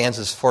all the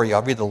stanzas for you.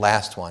 I'll read the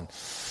last one.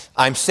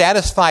 I'm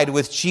satisfied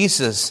with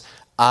Jesus.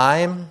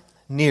 I'm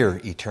near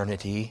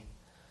eternity.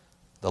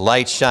 The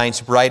light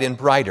shines bright and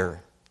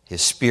brighter.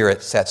 His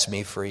spirit sets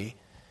me free.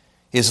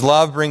 His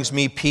love brings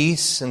me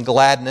peace and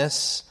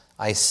gladness.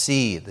 I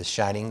see the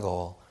shining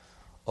goal.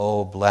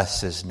 Oh,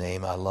 bless his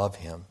name. I love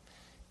him.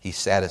 He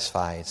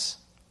satisfies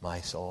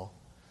my soul.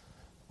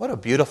 What a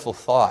beautiful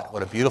thought.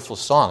 What a beautiful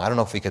song. I don't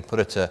know if we could put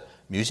it to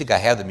music. I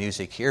have the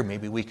music here.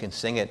 Maybe we can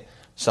sing it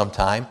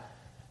sometime.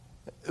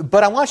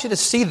 But I want you to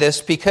see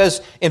this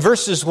because in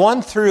verses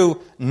 1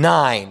 through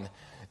 9,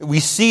 we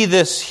see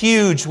this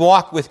huge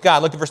walk with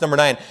God. Look at verse number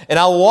 9. And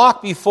I'll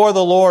walk before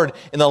the Lord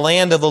in the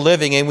land of the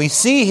living. And we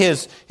see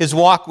his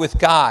walk with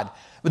God.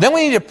 But then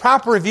we need a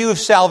proper view of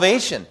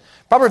salvation.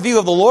 Proper view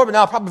of the Lord, but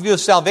now a proper view of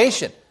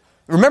salvation.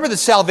 Remember that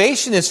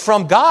salvation is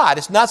from God.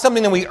 It's not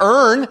something that we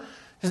earn.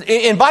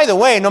 And by the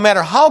way, no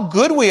matter how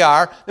good we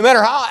are, no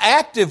matter how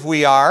active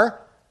we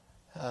are,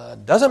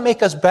 doesn't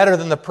make us better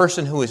than the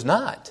person who is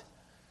not.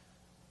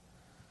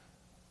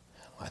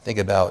 I think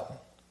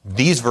about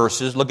these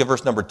verses. Look at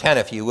verse number 10,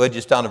 if you would,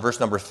 just down to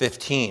verse number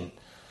 15.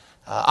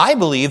 I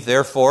believe,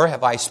 therefore,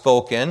 have I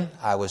spoken,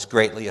 I was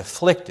greatly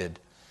afflicted.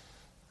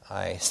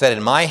 I said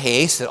in my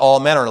haste that all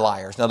men are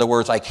liars. In other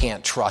words, I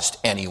can't trust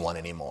anyone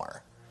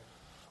anymore.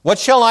 What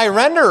shall I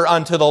render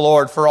unto the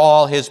Lord for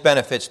all his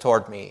benefits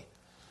toward me?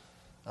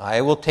 I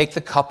will take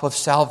the cup of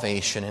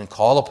salvation and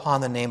call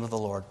upon the name of the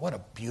Lord. What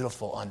a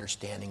beautiful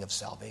understanding of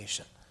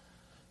salvation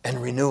and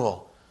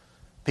renewal.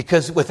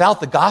 Because without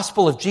the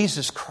gospel of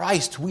Jesus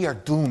Christ, we are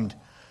doomed.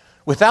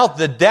 Without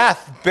the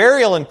death,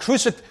 burial, and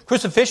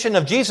crucifixion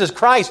of Jesus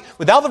Christ,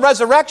 without the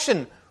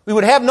resurrection, we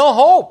would have no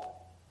hope.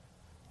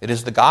 It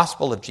is the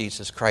gospel of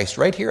Jesus Christ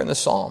right here in the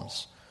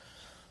Psalms.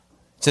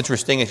 It's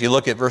interesting, if you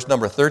look at verse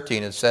number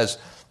 13, it says,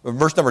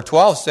 verse number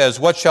 12 says,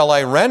 what shall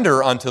I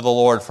render unto the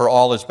Lord for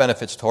all his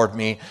benefits toward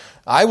me?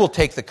 I will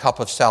take the cup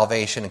of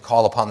salvation and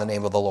call upon the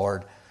name of the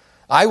Lord.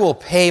 I will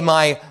pay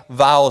my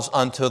vows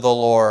unto the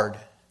Lord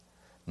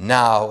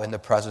now in the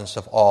presence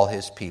of all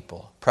his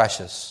people.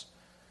 Precious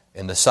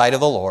in the sight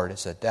of the Lord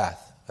is the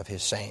death of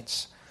his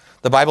saints.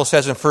 The Bible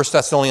says in 1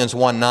 Thessalonians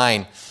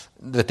 1:9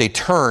 that they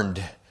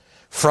turned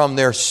from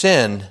their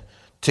sin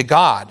to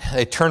God.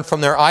 They turned from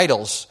their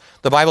idols.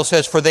 The Bible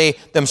says, for they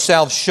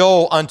themselves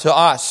show unto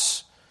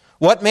us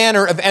what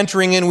manner of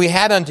entering in we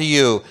had unto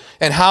you,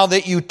 and how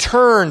that you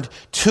turned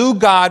to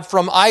God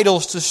from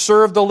idols to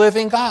serve the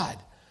living God. You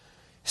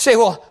say,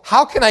 well,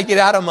 how can I get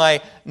out of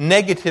my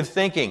negative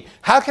thinking?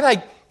 How can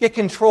I get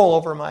control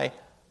over my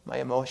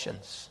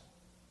emotions?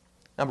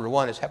 Number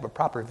one is have a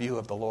proper view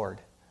of the Lord.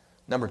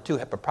 Number two,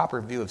 have a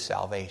proper view of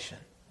salvation,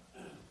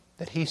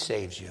 that he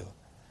saves you.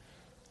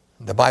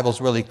 The Bible's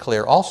really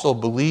clear. Also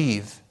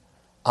believe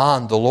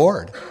on the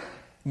Lord.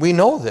 We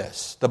know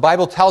this. The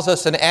Bible tells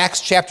us in Acts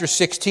chapter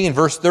 16,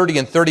 verse 30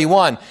 and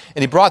 31,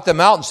 and he brought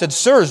them out and said,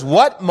 sirs,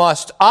 what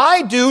must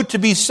I do to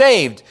be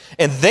saved?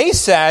 And they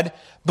said,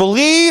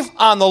 believe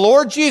on the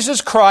Lord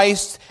Jesus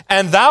Christ,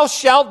 and thou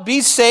shalt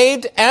be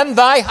saved and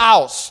thy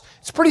house.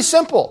 It's pretty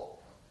simple.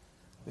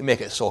 We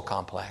make it so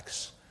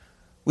complex.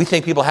 We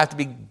think people have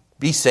to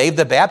be saved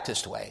the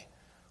Baptist way,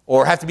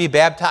 or have to be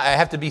baptized,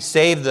 have to be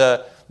saved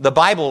the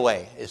Bible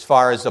way, as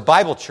far as the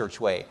Bible church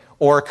way,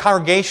 or a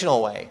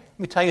congregational way. Let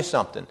me tell you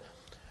something.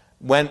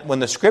 When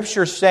the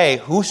scriptures say,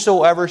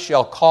 whosoever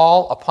shall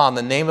call upon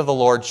the name of the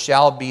Lord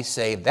shall be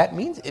saved, it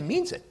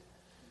means it.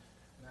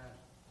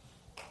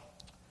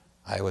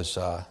 I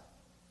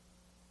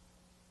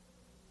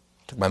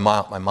took my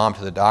mom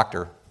to the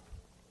doctor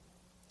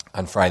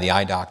on Friday, the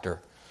eye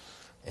doctor,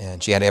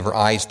 and she had to have her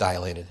eyes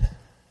dilated.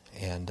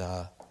 And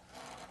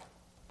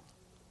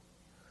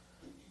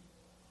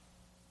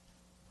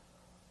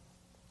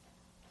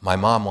my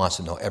mom wants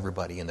to know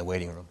everybody in the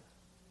waiting room.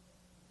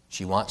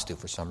 She wants to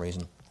for some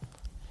reason.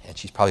 And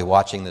she's probably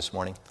watching this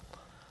morning.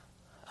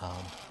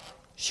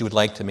 She would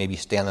like to maybe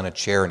stand on a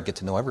chair and get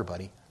to know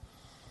everybody.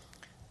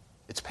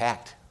 It's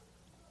packed.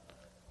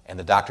 And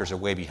the doctors are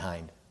way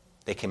behind.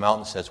 They came out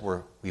and says,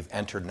 we've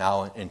entered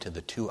now into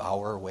the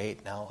 2-hour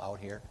wait now out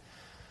here.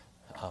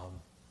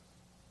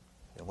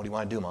 What do you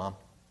want to do, Mom?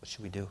 What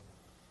should we do?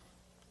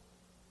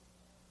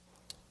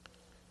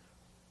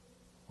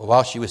 Well,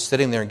 while she was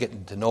sitting there and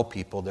getting to know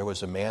people, there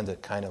was a man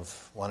that kind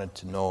of wanted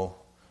to know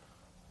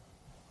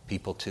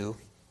people too.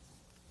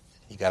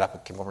 He got up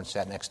and came over and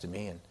sat next to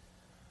me, and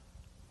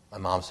my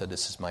mom said,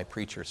 this is my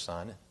preacher's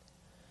son.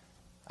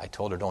 I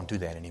told her, don't do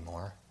that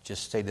anymore.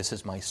 Just say, this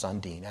is my son,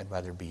 Dean. I'd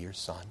rather be your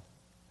son.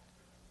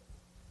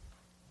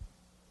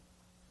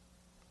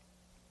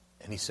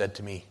 And he said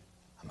to me,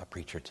 I'm a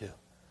preacher too.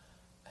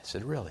 I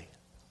said, really?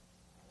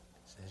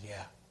 He says,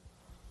 yeah.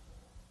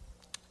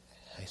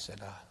 I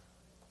said,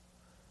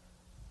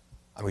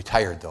 I'm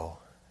retired though.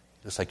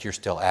 Looks like you're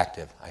still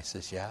active. I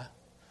says, yeah.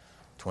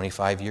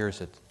 25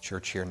 years at the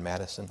church here in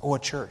Madison. Oh, a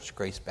church,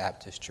 Grace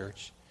Baptist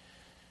Church.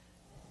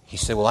 He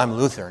said, well, I'm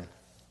Lutheran.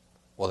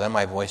 Well, then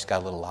my voice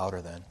got a little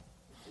louder then.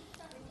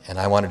 And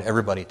I wanted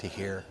everybody to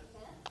hear.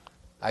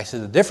 I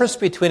said, the difference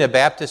between a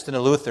Baptist and a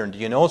Lutheran, do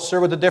you know, sir,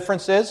 what the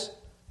difference is?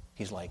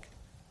 He's like,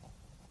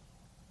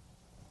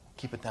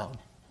 keep it down.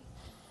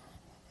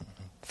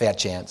 Fat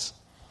chance.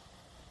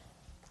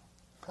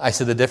 I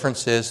said, the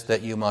difference is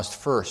that you must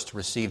first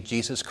receive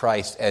Jesus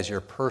Christ as your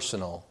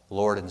personal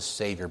Lord and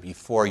Savior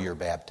before you're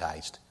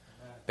baptized.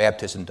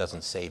 Baptism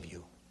doesn't save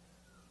you.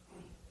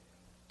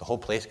 The whole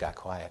place got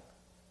quiet.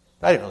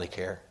 But I didn't really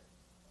care.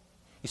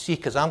 You see,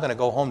 because I'm going to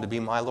go home to be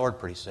my Lord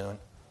pretty soon.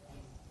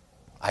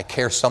 I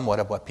care somewhat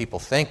of what people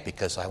think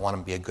because I want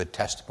to be a good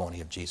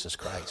testimony of Jesus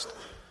Christ.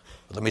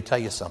 But let me tell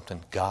you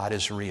something. God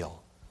is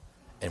real.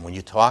 And when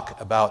you talk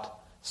about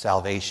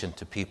salvation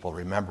to people,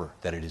 remember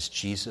that it is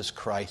Jesus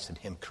Christ and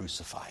Him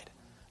crucified,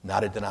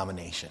 not a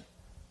denomination.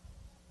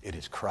 It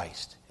is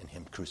Christ and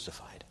Him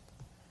crucified.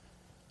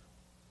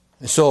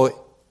 And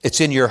so It's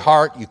in your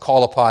heart, you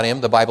call upon him.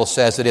 The Bible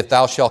says that if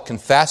thou shalt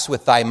confess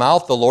with thy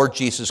mouth the Lord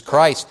Jesus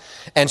Christ,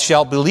 and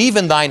shalt believe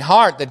in thine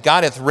heart that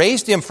God hath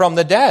raised him from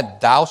the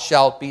dead, thou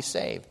shalt be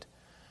saved.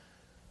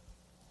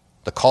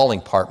 The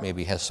calling part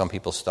maybe has some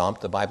people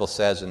stumped. The Bible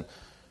says in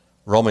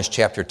Romans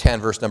chapter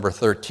 10, verse number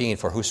 13,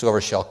 for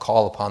whosoever shall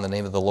call upon the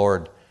name of the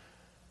Lord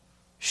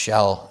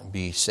shall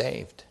be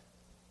saved.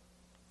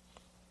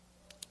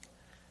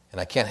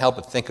 And I can't help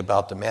but think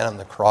about the man on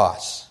the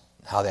cross,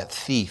 how that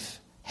thief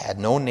had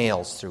no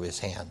nails through his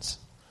hands.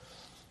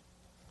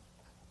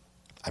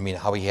 I mean,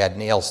 how he had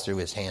nails through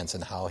his hands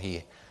and how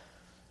he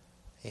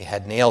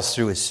had nails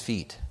through his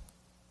feet.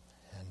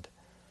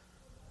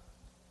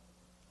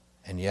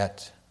 And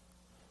yet,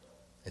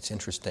 it's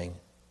interesting.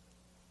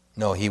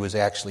 No, he was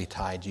actually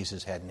tied.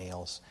 Jesus had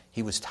nails.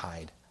 He was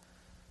tied.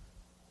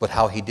 But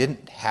how he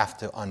didn't have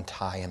to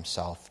untie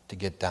himself to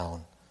get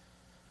down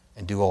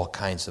and do all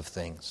kinds of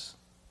things.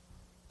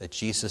 That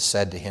Jesus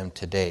said to him,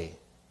 today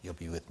you'll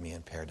be with me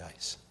in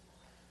paradise.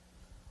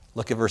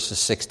 Look at verses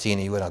 16.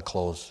 He would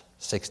close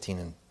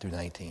 16 through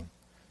 19.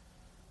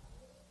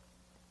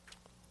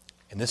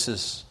 And this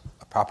is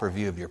a proper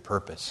view of your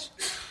purpose.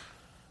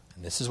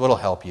 And this is what will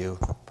help you.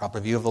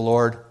 Proper view of the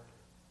Lord,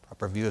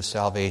 proper view of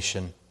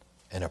salvation,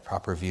 and a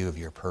proper view of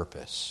your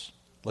purpose.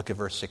 Look at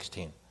verse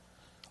 16.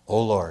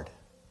 O Lord,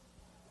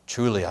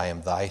 truly I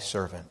am thy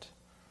servant.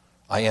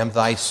 I am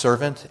thy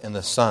servant and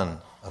the son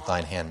of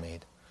thine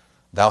handmaid.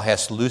 Thou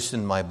hast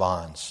loosened my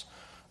bonds.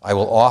 I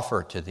will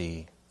offer to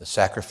thee the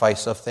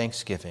sacrifice of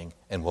thanksgiving,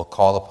 and will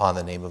call upon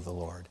the name of the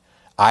Lord.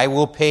 I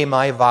will pay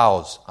my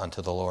vows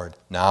unto the Lord,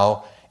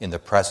 now in the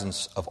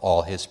presence of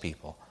all his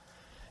people.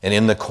 And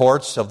in the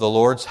courts of the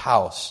Lord's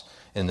house,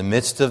 in the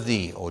midst of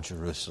thee, O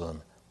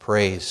Jerusalem,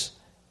 praise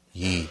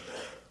ye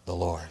the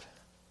Lord.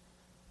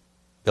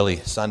 Billy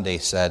Sunday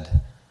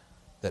said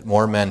that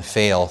more men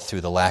fail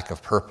through the lack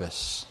of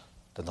purpose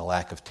than the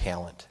lack of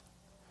talent.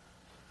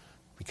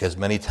 Because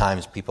many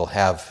times people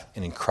have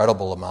an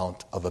incredible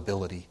amount of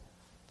ability,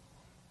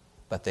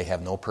 but they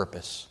have no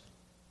purpose,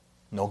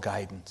 no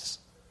guidance.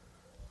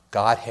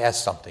 God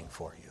has something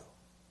for you.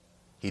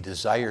 He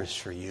desires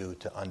for you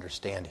to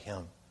understand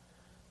him,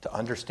 to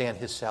understand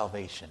his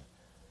salvation,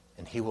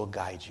 and he will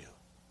guide you.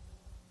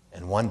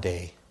 And one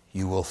day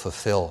you will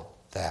fulfill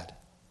that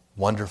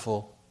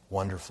wonderful,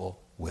 wonderful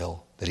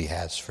will that he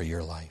has for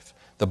your life.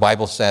 The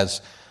Bible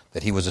says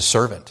that he was a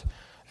servant.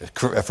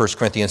 1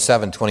 Corinthians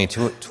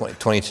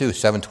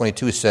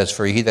 7:22 says,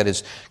 for he that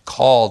is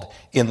called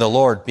in the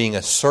Lord, being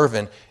a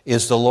servant,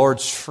 is the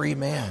Lord's free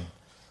man.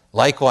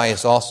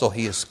 Likewise also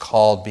he is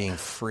called being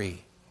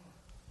free.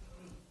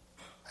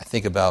 I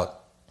think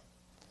about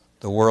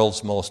the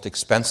world's most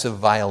expensive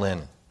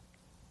violin.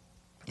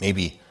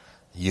 Maybe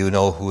you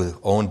know who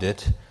owned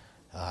it.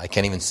 I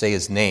can't even say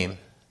his name.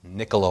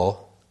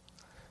 Niccolo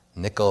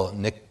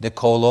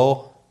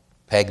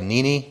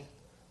Paganini.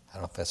 I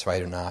don't know if that's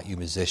right or not, you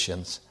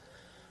musicians.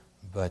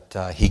 But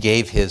he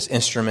gave his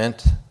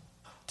instrument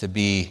to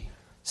be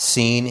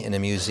seen in a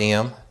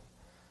museum.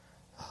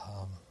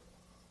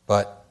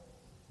 But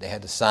they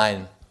had to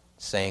sign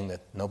saying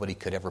that nobody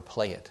could ever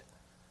play it.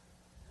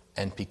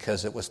 And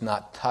because it was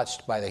not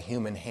touched by the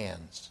human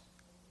hands,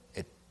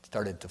 it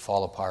started to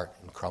fall apart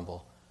and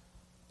crumble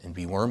and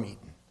be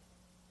worm-eaten.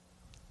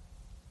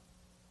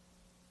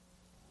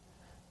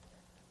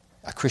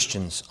 A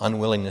Christian's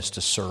unwillingness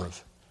to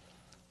serve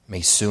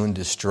may soon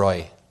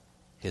destroy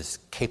his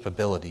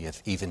capability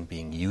of even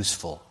being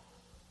useful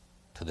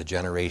to the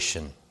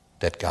generation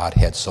that God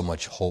had so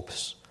much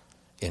hopes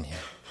in him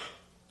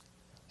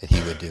that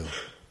he would do.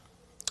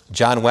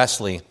 John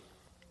Wesley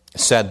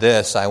said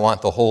this, I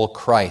want the whole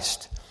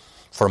Christ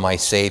for my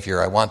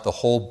Savior. I want the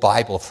whole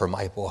Bible for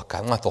my book.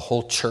 I want the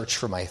whole church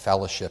for my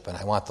fellowship, and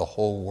I want the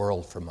whole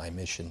world for my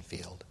mission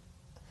field.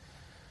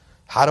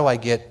 How do I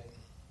get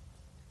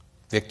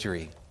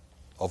victory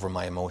over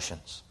my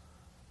emotions?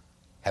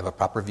 Have a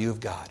proper view of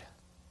God,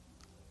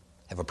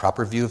 have a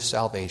proper view of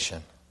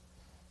salvation,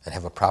 and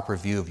have a proper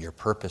view of your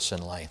purpose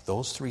in life.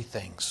 Those three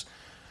things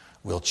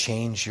will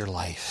change your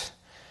life.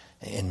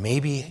 And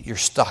maybe you're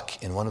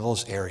stuck in one of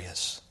those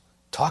areas.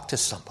 Talk to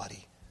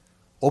somebody.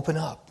 Open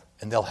up,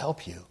 and they'll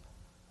help you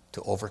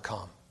to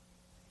overcome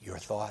your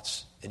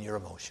thoughts and your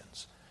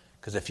emotions.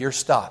 Because if you're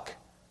stuck,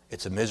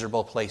 it's a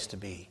miserable place to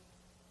be.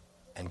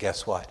 And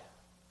guess what?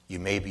 You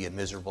may be a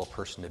miserable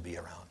person to be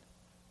around.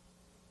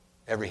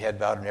 Every head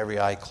bowed and every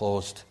eye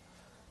closed.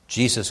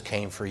 Jesus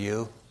came for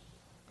you.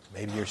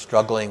 Maybe you're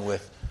struggling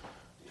with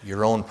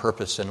your own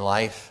purpose in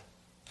life.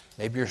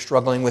 Maybe you're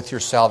struggling with your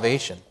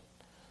salvation.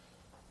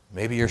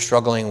 Maybe you're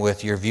struggling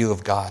with your view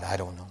of God. I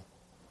don't know.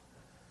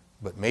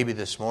 But maybe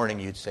this morning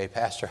you'd say,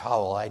 Pastor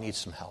Howell, I need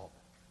some help.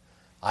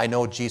 I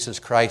know Jesus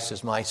Christ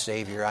is my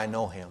Savior. I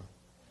know him.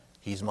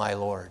 He's my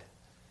Lord.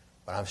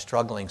 But I'm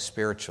struggling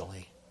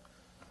spiritually.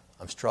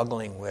 I'm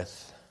struggling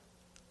with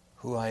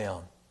who I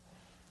am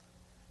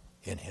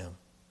in him.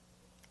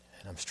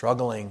 And I'm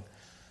struggling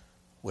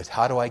with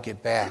how do I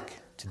get back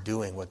to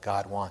doing what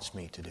God wants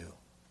me to do.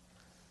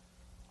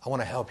 I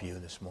want to help you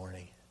this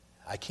morning.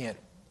 I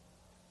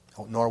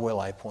nor will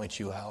I point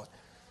you out.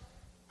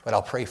 But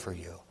I'll pray for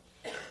you.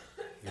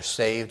 You're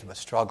saved but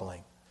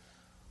struggling.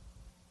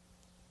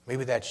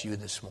 Maybe that's you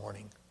this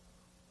morning.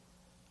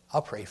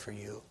 I'll pray for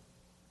you.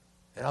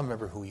 And I'll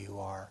remember who you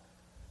are.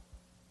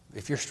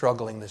 If you're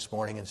struggling this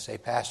morning and say,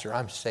 Pastor,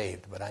 I'm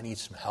saved, but I need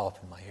some help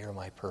in my area of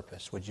my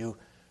purpose, would you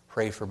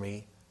pray for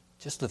me?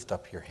 Just lift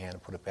up your hand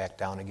and put it back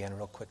down again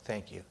real quick.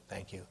 Thank you.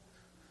 Thank you.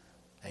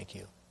 Thank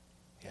you.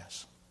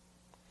 Yes.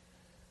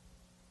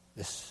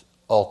 This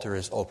altar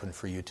is open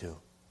for you too.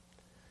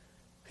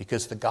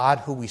 Because the God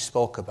who we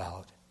spoke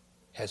about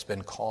has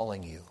been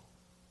calling you,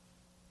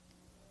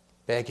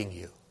 begging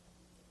you,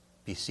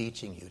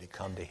 beseeching you to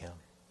come to him.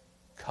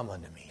 Come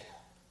unto me.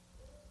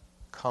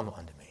 Come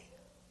unto me.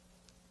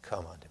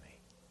 Come unto me.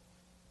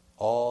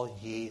 All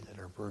ye that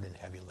are burdened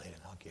heavy laden,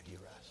 I'll give you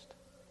rest.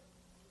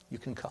 You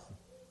can come.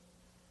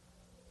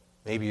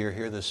 Maybe you're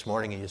here this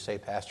morning and you say,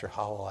 Pastor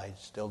Howell, I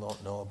still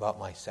don't know about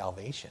my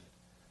salvation.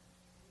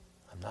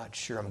 I'm not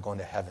sure I'm going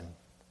to heaven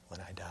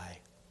when I die.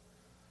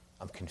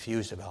 I'm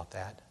confused about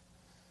that.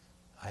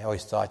 I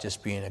always thought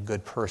just being a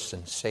good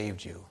person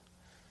saved you.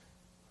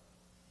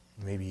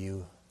 Maybe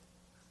you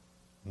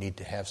need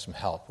to have some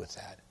help with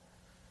that.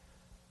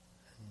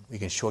 We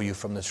can show you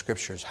from the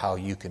scriptures how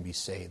you can be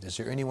saved. Is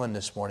there anyone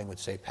this morning would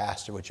say,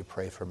 Pastor, would you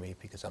pray for me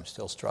because I'm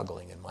still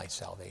struggling in my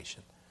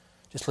salvation?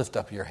 Just lift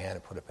up your hand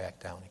and put it back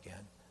down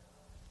again.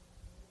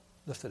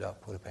 Lift it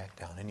up, put it back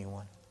down.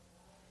 Anyone?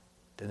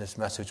 Then this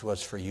message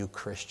was for you,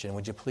 Christian.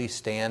 Would you please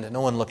stand? And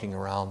no one looking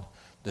around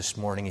this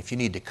morning. If you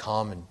need to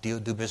come and do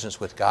business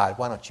with God,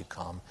 why don't you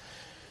come?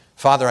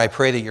 Father, I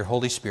pray that your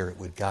Holy Spirit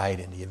would guide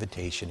in the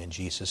invitation in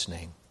Jesus'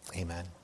 name. Amen.